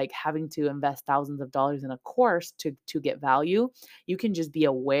always like having to invest thousands of dollars in a course to get value. You can just be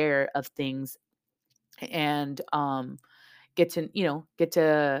aware of things and get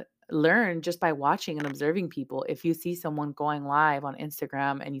to learn just by watching and observing people. If you see someone going live on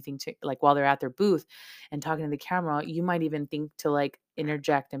Instagram and you think to, like, while they're at their booth and talking to the camera, you might even think to like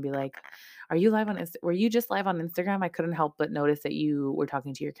interject and be like, "Are you live on were you just live on Instagram? I couldn't help but notice that you were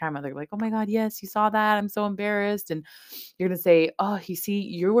talking to your camera." They're like, "Oh my god, yes, you saw that. I'm so embarrassed." And you're going to say, "Oh, you see,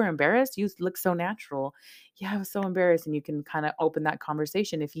 you were embarrassed. You look so natural." "Yeah, I was so embarrassed." And you can kind of open that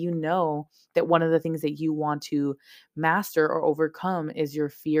conversation if you know that one of the things that you want to master or overcome is your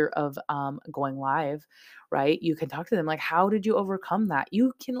fear of going live, right? You can talk to them like, how did you overcome that?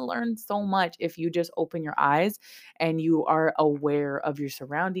 You can learn so much if you just open your eyes and you are aware of your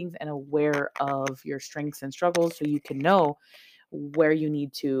surroundings and aware of your strengths and struggles so you can know where you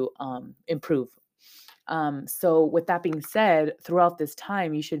need to improve. So, with that being said, throughout this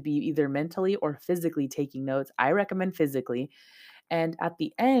time, you should be either mentally or physically taking notes. I recommend physically, and at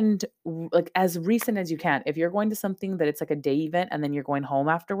the end, like as recent as you can. If you're going to something that it's like a day event and then you're going home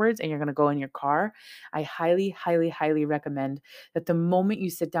afterwards and you're going to go in your car, I highly, highly, highly recommend that the moment you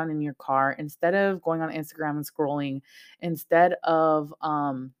sit down in your car, instead of going on Instagram and scrolling, instead of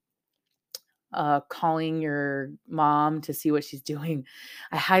calling your mom to see what she's doing,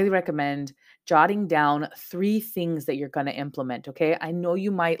 I highly recommend jotting down 3 things that you're going to implement. Okay. I know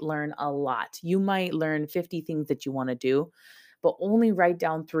you might learn a lot. You might learn 50 things that you want to do, but only write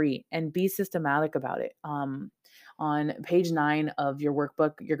down 3 and be systematic about it. On page 9 of your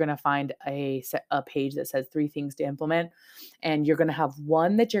workbook, you're going to find a page that says 3 things to implement. And you're going to have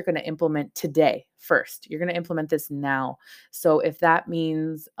one that you're going to implement today first. You're going to implement this now. So if that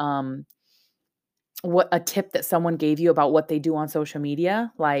means, what a tip that someone gave you about what they do on social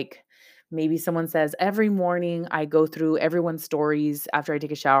media, like maybe someone says, "Every morning I go through everyone's stories after I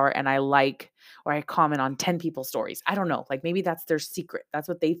take a shower and I like or I comment on 10 people's stories." I don't know, like maybe that's their secret. That's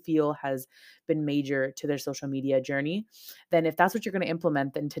what they feel has been major to their social media journey. Then if that's what you're going to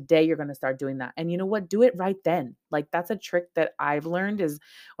implement, then today you're going to start doing that. And you know what? Do it right then. Like that's a trick that I've learned is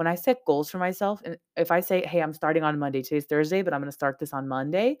when I set goals for myself, and if I say, "Hey, I'm starting on Monday. Today's Thursday, but I'm going to start this on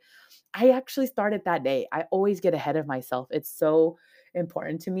Monday." I actually started that day. I always get ahead of myself. It's so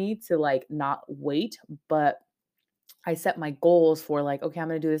important to me to like not wait, but I set my goals for like, okay, I'm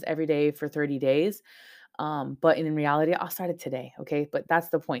going to do this every day for 30 days. But in reality, I'll start it today. Okay. But that's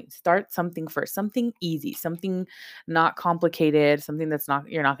the point. Start something first, something easy, something not complicated, something that's not,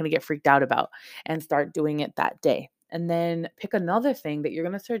 you're not going to get freaked out about, and start doing it that day. And then pick another thing that you're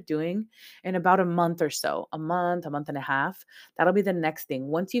going to start doing in about a month or so, a month and a half. That'll be the next thing.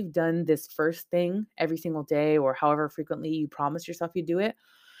 Once you've done this first thing every single day or however frequently you promise yourself you do it,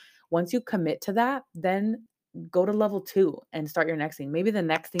 once you commit to that, then go to level 2 and start your next thing. Maybe the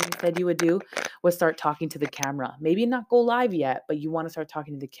next thing you said you would do was start talking to the camera. Maybe not go live yet, but you want to start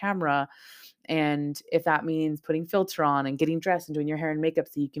talking to the camera. And if that means putting filter on and getting dressed and doing your hair and makeup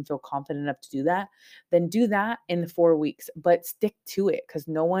so you can feel confident enough to do that, then do that in 4 weeks, but stick to it because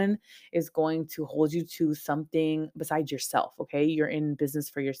no one is going to hold you to something besides yourself. Okay. You're in business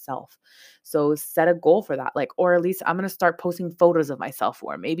for yourself. So set a goal for that. Like, or at least I'm going to start posting photos of myself,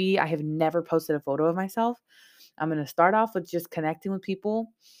 or maybe I have never posted a photo of myself. I'm going to start off with just connecting with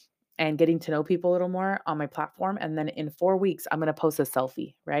people and getting to know people a little more on my platform. And then in 4 weeks, I'm going to post a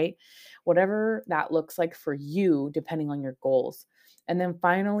selfie, right? Whatever that looks like for you, depending on your goals. And then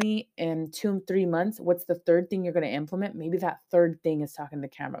finally, in 2, 3 months, what's the third thing you're going to implement? Maybe that third thing is talking to the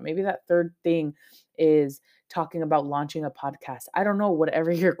camera. Maybe that third thing is talking about launching a podcast. I don't know,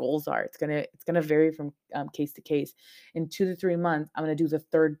 whatever your goals are. It's gonna vary from case to case. In 2 to 3 months, I'm gonna do the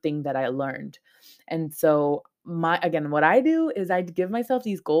third thing that I learned. And so my again, what I do is I give myself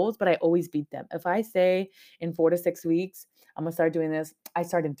these goals, but I always beat them. If I say in 4 to 6 weeks, I'm gonna start doing this, I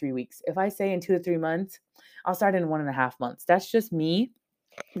start in 3 weeks. If I say in 2 to 3 months, I'll start in 1.5 months. That's just me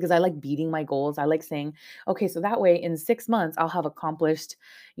because I like beating my goals. I like saying, okay, so that way in 6 months, I'll have accomplished,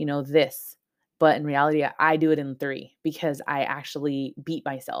 this. But in reality, I do it in 3 because I actually beat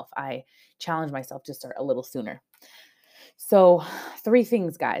myself. I challenge myself to start a little sooner. So, 3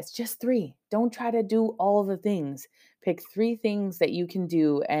 things, guys, just 3. Don't try to do all the things. Pick 3 things that you can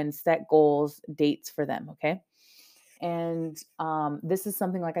do and set goals, dates for them. Okay. And this is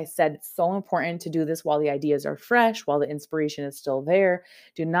something, like I said, it's so important to do this while the ideas are fresh, while the inspiration is still there.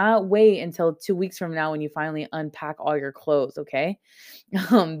 Do not wait until 2 weeks from now when you finally unpack all your clothes. Okay.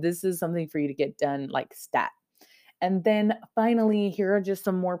 This is something for you to get done like stat. And then finally, here are just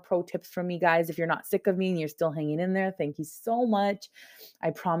some more pro tips from me, guys. If you're not sick of me and you're still hanging in there, thank you so much. I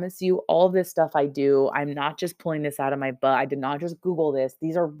promise you, all this stuff I do, I'm not just pulling this out of my butt. I did not just Google this.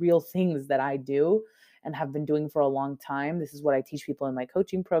 These are real things that I do. and have been doing for a long time. This is what I teach people in my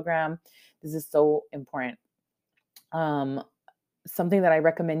coaching program. This is so important. Um, Something that I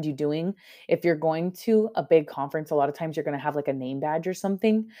recommend you doing if you're going to a big conference, a lot of times you're going to have like a name badge or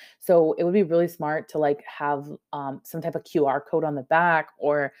something. So it would be really smart to like have some type of QR code on the back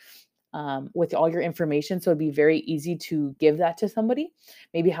or with all your information. So it'd be very easy to give that to somebody.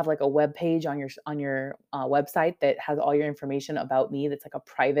 Maybe have like a web page on your website that has all your information about me. That's like a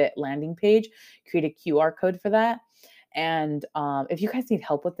private landing page. Create a QR code for that. And if you guys need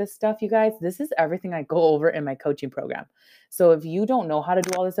help with this stuff, you guys, this is everything I go over in my coaching program. So if you don't know how to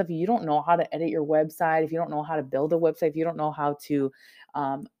do all this stuff, if you don't know how to edit your website, if you don't know how to build a website, if you don't know how to,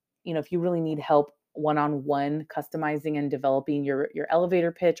 um, if you really need help one-on-one customizing and developing your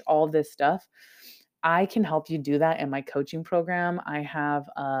elevator pitch, all this stuff, I can help you do that in my coaching program. I have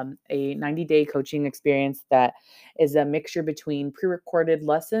a 90-day coaching experience that is a mixture between pre-recorded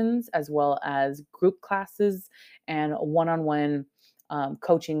lessons as well as group classes and one-on-one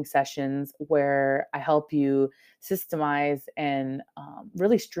coaching sessions where I help you systemize and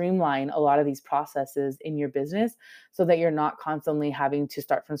really streamline a lot of these processes in your business so that you're not constantly having to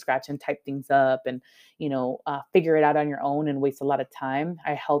start from scratch and type things up and figure it out on your own and waste a lot of time.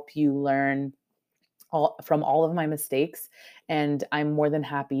 I help you learn from all of my mistakes. And I'm more than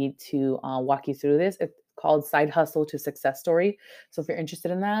happy to walk you through this. It's called Side Hustle to Success Story. So if you're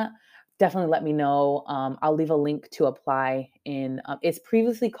interested in that, definitely let me know. I'll leave a link to apply in. It's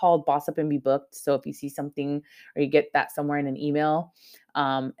previously called Boss Up and Be Booked. So if you see something or you get that somewhere in an email,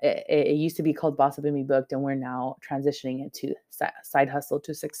 it used to be called Boss Up and Be Booked, and we're now transitioning it to Side Hustle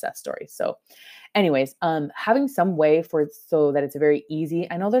to Success Story. So anyways, having some way for it so that it's very easy.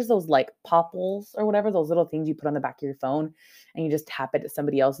 I know there's those like popples or whatever, those little things you put on the back of your phone and you just tap it to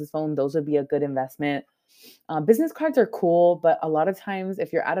somebody else's phone. Those would be a good investment. Business cards are cool, but a lot of times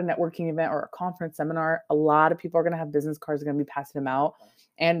if you're at a networking event or a conference seminar, a lot of people are going to have business cards, are going to be passing them out.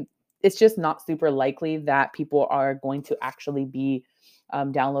 And it's just not super likely that people are going to actually be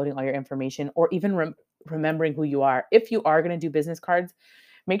downloading all your information or even remembering who you are. If you are going to do business cards,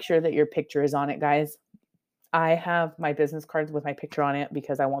 make sure that your picture is on it, guys. I have my business cards with my picture on it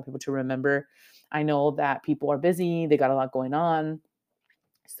because I want people to remember. I know that people are busy, they got a lot going on.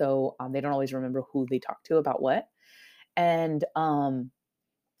 So they don't always remember who they talk to about what. And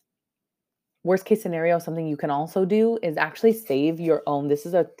worst case scenario, something you can also do is actually save your own. This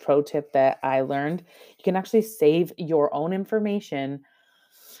is a pro tip that I learned. You can actually save your own information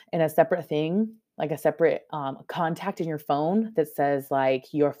in a separate thing, like a separate contact in your phone that says like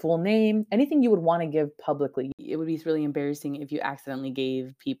your full name, anything you would want to give publicly. It would be really embarrassing if you accidentally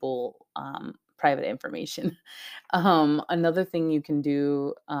gave people private information. Another thing you can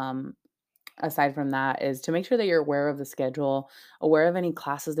do aside from that is to make sure that you're aware of the schedule, aware of any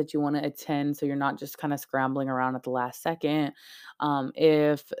classes that you want to attend so you're not just kind of scrambling around at the last second.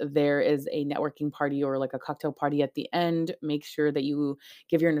 If there is a networking party or like a cocktail party at the end, make sure that you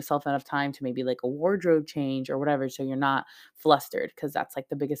give yourself enough time to maybe like a wardrobe change or whatever so you're not flustered because that's like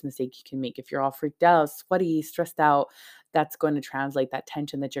the biggest mistake you can make. If you're all freaked out, sweaty, stressed out, that's going to translate that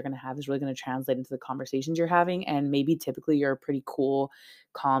tension that you're going to have is really going to translate into the conversations you're having. And maybe typically you're a pretty cool,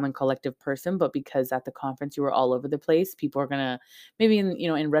 calm and collective person, but because at the conference you were all over the place, people are gonna maybe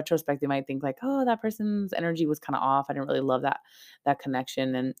in retrospect they might think like, oh, that person's energy was kind of off. I didn't really love that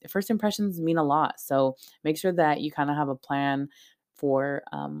connection. And first impressions mean a lot. So make sure that you kind of have a plan for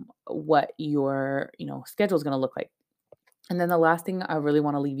what your schedule is going to look like. And then the last thing I really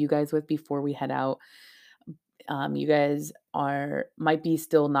want to leave you guys with before we head out, you guys might be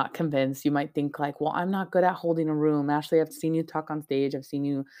still not convinced. You might think like, well, I'm not good at holding a room. Ashley, I've seen you talk on stage. I've seen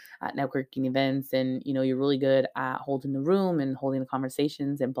you at networking events and you're really good at holding the room and holding the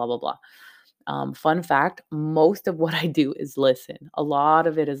conversations and blah, blah, blah. Fun fact, most of what I do is listen. A lot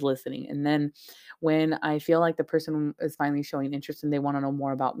of it is listening. And then when I feel like the person is finally showing interest and they want to know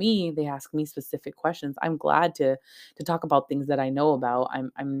more about me, they ask me specific questions. I'm glad to talk about things that I know about.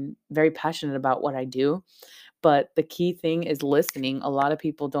 I'm very passionate about what I do. But the key thing is listening. A lot of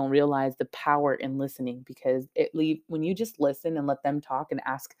people don't realize the power in listening because when you just listen and let them talk and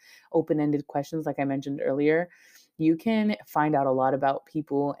ask open-ended questions like I mentioned earlier, you can find out a lot about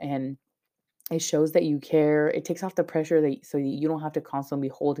people and it shows that you care. It takes off the pressure so you don't have to constantly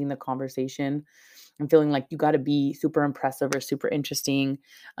be holding the conversation and feeling like you got to be super impressive or super interesting.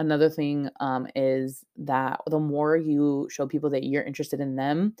 Another thing is that the more you show people that you're interested in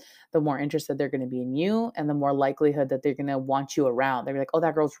them, the more interested they're going to be in you, and the more likelihood that they're going to want you around. They're like, "Oh,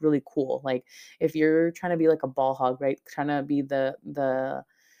 that girl's really cool." Like if you're trying to be like a ball hog, right? Trying to be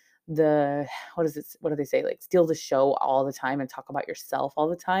the what do they say, like steal the show all the time and talk about yourself all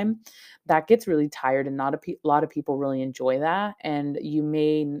the time, that gets really tired, and not a lot of people really enjoy that, and you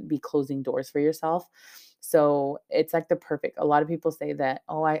may be closing doors for yourself. So it's like the perfect, a lot of people say that,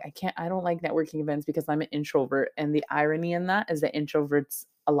 oh, I can't, I don't like networking events because I'm an introvert. And the irony in that is that introverts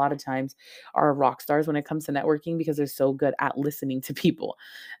a lot of times are rock stars when it comes to networking because they're so good at listening to people,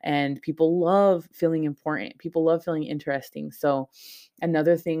 and people love feeling important. People love feeling interesting. So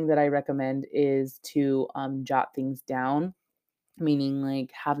another thing that I recommend is to jot things down, meaning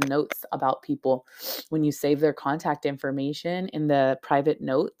like have notes about people. When you save their contact information in the private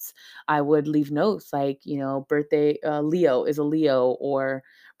notes, I would leave notes like, birthday, Leo is a Leo, or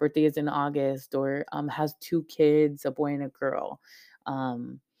birthday is in August, or has two kids, a boy and a girl,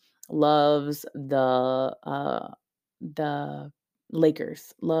 um, loves the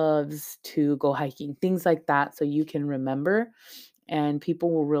Lakers, loves to go hiking, things like that, so you can remember. And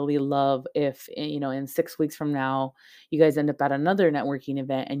people will really love if, in 6 weeks from now, you guys end up at another networking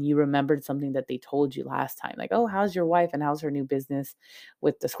event and you remembered something that they told you last time. Like, oh, how's your wife and how's her new business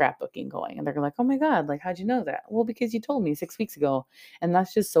with the scrapbooking going? And they're like, oh my God, like, how'd you know that? Well, because you told me 6 weeks ago. And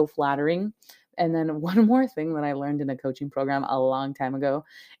that's just so flattering. And then one more thing that I learned in a coaching program a long time ago,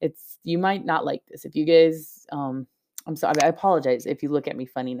 you might not like this. If you guys, I'm sorry, I apologize if you look at me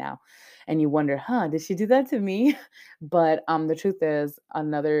funny now and you wonder, huh, did she do that to me? But the truth is,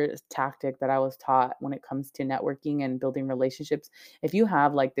 another tactic that I was taught when it comes to networking and building relationships, if you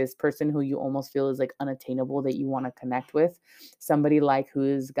have like this person who you almost feel is like unattainable that you want to connect with, somebody like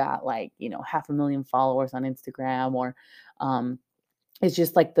who's got like, 500,000 followers on Instagram, or um, it's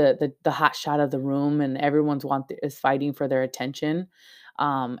just like the hot shot of the room, and everyone's is fighting for their attention.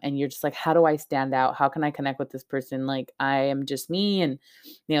 And you're just like, how do I stand out? How can I connect with this person? Like, I am just me, and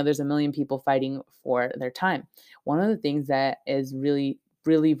there's a million people fighting for their time. One of the things that is really,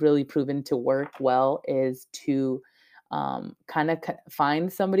 really, really proven to work well is to kind of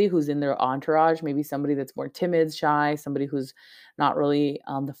find somebody who's in their entourage, maybe somebody that's more timid, shy, somebody who's not really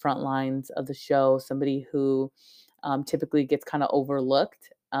on the front lines of the show, somebody who typically gets kind of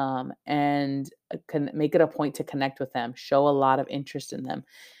overlooked, and can make it a point to connect with them, show a lot of interest in them.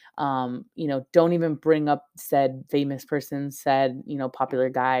 Don't even bring up said famous person, said, popular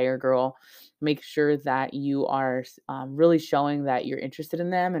guy or girl. Make sure that you are really showing that you're interested in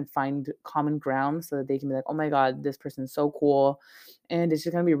them, and find common ground so that they can be like, oh my God, this person's so cool. And it's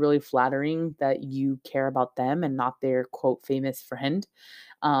just going to be really flattering that you care about them and not their quote famous friend.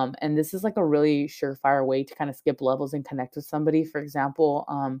 And this is like a really surefire way to kind of skip levels and connect with somebody. For example,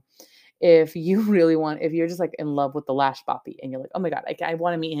 if you really want, if you're just like in love with the Lash Boppy and you're like, oh my God, I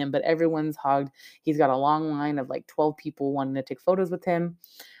want to meet him, but everyone's hogged. He's got a long line of like 12 people wanting to take photos with him.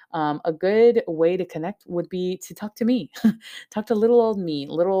 A good way to connect would be to talk to me, talk to little old me,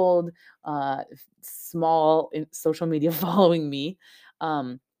 little old, small social media following me.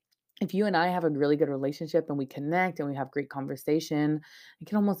 Um, if you and I have a really good relationship and we connect and we have great conversation, I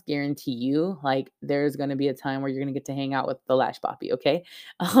can almost guarantee you, like, there's going to be a time where you're going to get to hang out with the Lash Boppy. Okay.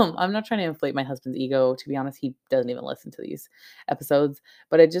 I'm not trying to inflate my husband's ego. To be honest, he doesn't even listen to these episodes,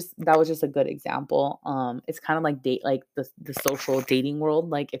 but that was just a good example. It's kind of like like the social dating world.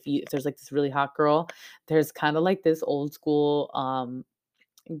 Like, if there's like this really hot girl, there's kind of like this old school,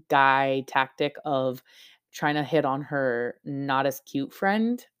 guy tactic of trying to hit on her not as cute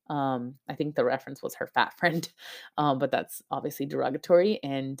friend. I think the reference was her fat friend, but that's obviously derogatory,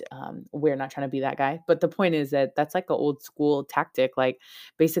 and we're not trying to be that guy. But the point is that that's like an old school tactic, like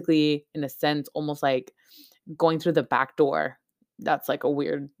basically, in a sense, almost like going through the back door. That's like a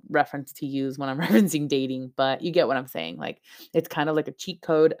weird reference to use when I'm referencing dating, but you get what I'm saying. Like, it's kind of like a cheat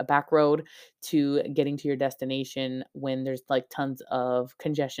code, a back road to getting to your destination when there's like tons of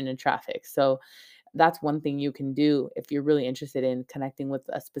congestion and traffic. So that's one thing you can do if you're really interested in connecting with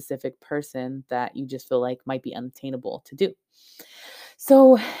a specific person that you just feel like might be unattainable to do.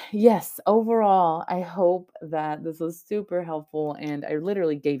 So, yes, overall, I hope that this was super helpful, and I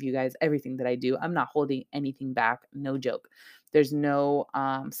literally gave you guys everything that I do. I'm not holding anything back, no joke. There's no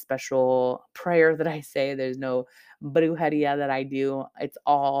special prayer that I say, there's no brujeria that I do. It's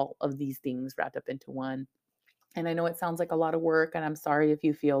all of these things wrapped up into one. And I know it sounds like a lot of work, and I'm sorry if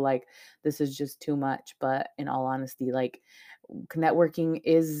you feel like this is just too much, but in all honesty, like, networking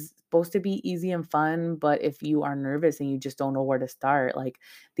is supposed to be easy and fun, but if you are nervous and you just don't know where to start, like,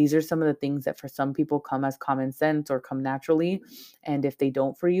 these are some of the things that for some people come as common sense or come naturally. And if they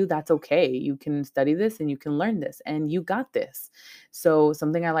don't for you, that's okay. You can study this and you can learn this and you got this. So,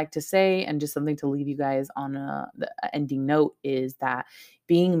 something I like to say, and just something to leave you guys on the ending note, is that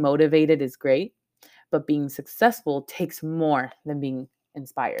being motivated is great, but being successful takes more than being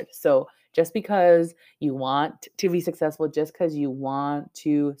inspired. So just because you want to be successful, just because you want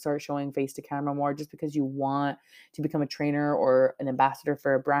to start showing face to camera more, just because you want to become a trainer or an ambassador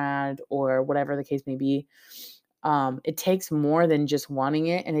for a brand or whatever the case may be, it takes more than just wanting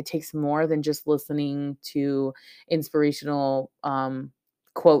it, and it takes more than just listening to inspirational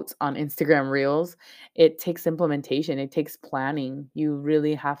quotes on Instagram Reels. It takes implementation. It takes planning. You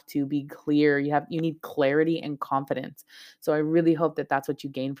really have to be clear. You need clarity and confidence. So I really hope that that's what you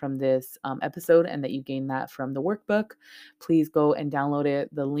gain from this episode, and that you gain that from the workbook. Please go and download it.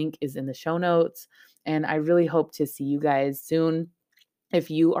 The link is in the show notes, and I really hope to see you guys soon. If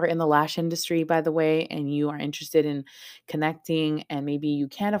you are in the lash industry, by the way, and you are interested in connecting, and maybe you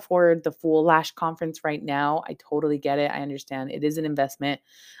can't afford the full lash conference right now, I totally get it. I understand it is an investment.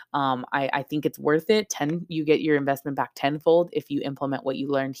 I think it's worth it. You get your investment back tenfold if you implement what you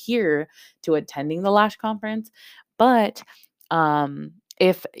learned here to attending the lash conference. But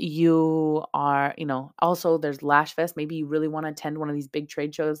if you are, also there's Lash Fest. Maybe you really want to attend one of these big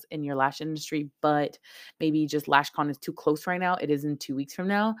trade shows in your lash industry, but maybe just LashCon is too close right now. It is in 2 weeks from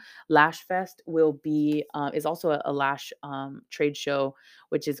now. Lash Fest is also a lash trade show,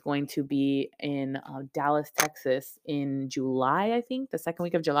 which is going to be in Dallas, Texas in July, I think, the second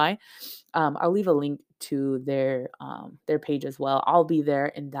week of July. I'll leave a link to their page as well. I'll be there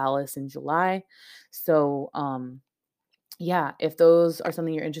in Dallas in July. So, yeah, if those are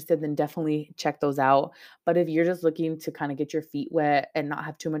something you're interested in, then definitely check those out. But if you're just looking to kind of get your feet wet and not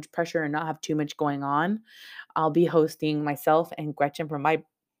have too much pressure and not have too much going on, I'll be hosting myself and Gretchen from my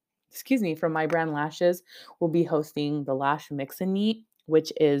brand Lashes will be hosting the Lash Mix and Meet,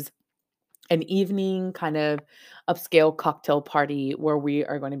 which is an evening kind of upscale cocktail party where we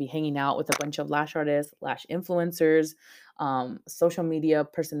are going to be hanging out with a bunch of lash artists, lash influencers, social media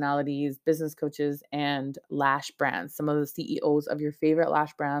personalities, business coaches, and lash brands. Some of the CEOs of your favorite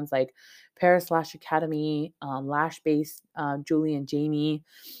lash brands like Paris Lash Academy, Lash Base, Julie and Jamie,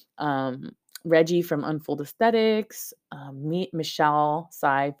 um, Reggie from Unfold Aesthetics, meet Michelle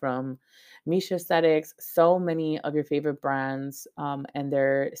Sai from Misha Aesthetics. So many of your favorite brands and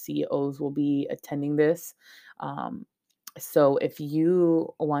their CEOs will be attending this. Um, so if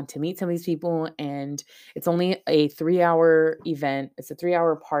you want to meet some of these people, and it's only a 3-hour event, it's a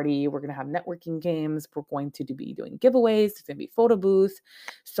 3-hour party. We're going to have networking games. We're going to be doing giveaways. It's going to be photo booths.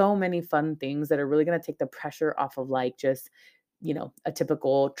 So many fun things that are really going to take the pressure off of like just a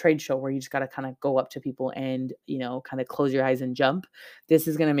typical trade show where you just got to kind of go up to people and, kind of close your eyes and jump. This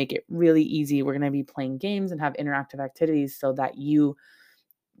is going to make it really easy. We're going to be playing games and have interactive activities so that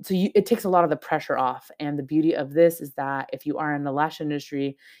it takes a lot of the pressure off. And the beauty of this is that if you are in the lash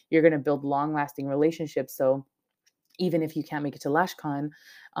industry, you're going to build long lasting relationships. So even if you can't make it to LashCon,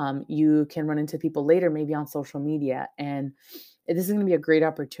 you can run into people later, maybe on social media. And this is going to be a great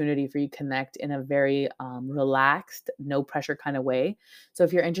opportunity for you to connect in a very relaxed, no pressure kind of way. So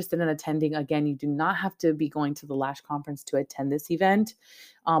if you're interested in attending, again, you do not have to be going to the Lash conference to attend this event.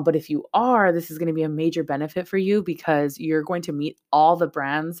 But if you are, this is going to be a major benefit for you because you're going to meet all the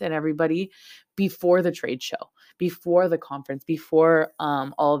brands and everybody before the trade show, before the conference, before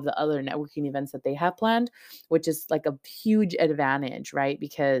all of the other networking events that they have planned, which is like a huge advantage, right?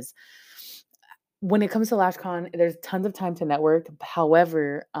 Because when it comes to LashCon, there's tons of time to network.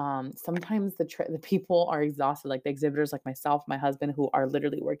 However, sometimes the people are exhausted, like the exhibitors, like myself, my husband, who are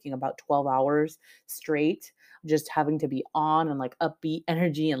literally working about 12 hours straight, just having to be on and like upbeat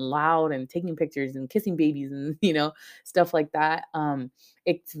energy and loud and taking pictures and kissing babies and stuff like that.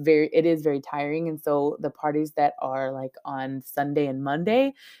 It is very tiring, and so the parties that are like on Sunday and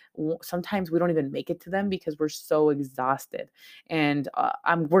Monday, sometimes we don't even make it to them because we're so exhausted. And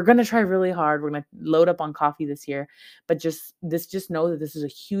we're gonna try really hard. We're gonna load up on coffee this year, but just know that this is a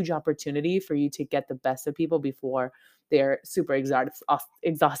huge opportunity for you to get the best of people before they're super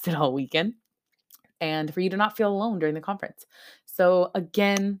exhausted all weekend, and for you to not feel alone during the conference. So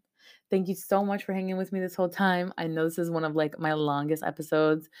again, thank you so much for hanging with me this whole time. I know this is one of like my longest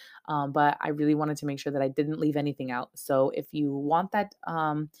episodes, but I really wanted to make sure that I didn't leave anything out. So if you want that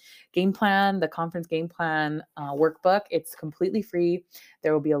game plan, the conference game plan workbook, it's completely free.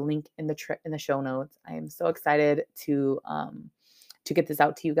 There will be a link in the show notes. I am so excited to get this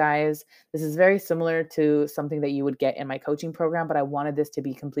out to you guys. This is very similar to something that you would get in my coaching program, but I wanted this to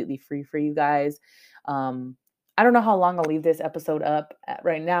be completely free for you guys. Um, I don't know how long I'll leave this episode up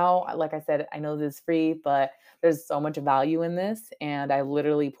right now. Like I said, I know this is free, but there's so much value in this, and I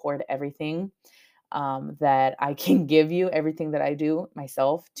literally poured everything that I can give you, everything that I do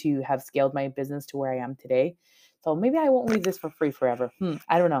myself to have scaled my business to where I am today. So maybe I won't leave this for free forever.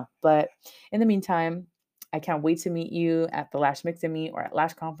 I don't know. But in the meantime, I can't wait to meet you at the Lash Mix and Meet or at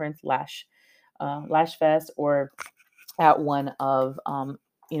Lash Conference, Lash Fest, or at one of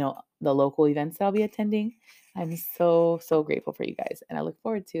the local events that I'll be attending. I'm so grateful for you guys, and I look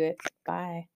forward to it. Bye.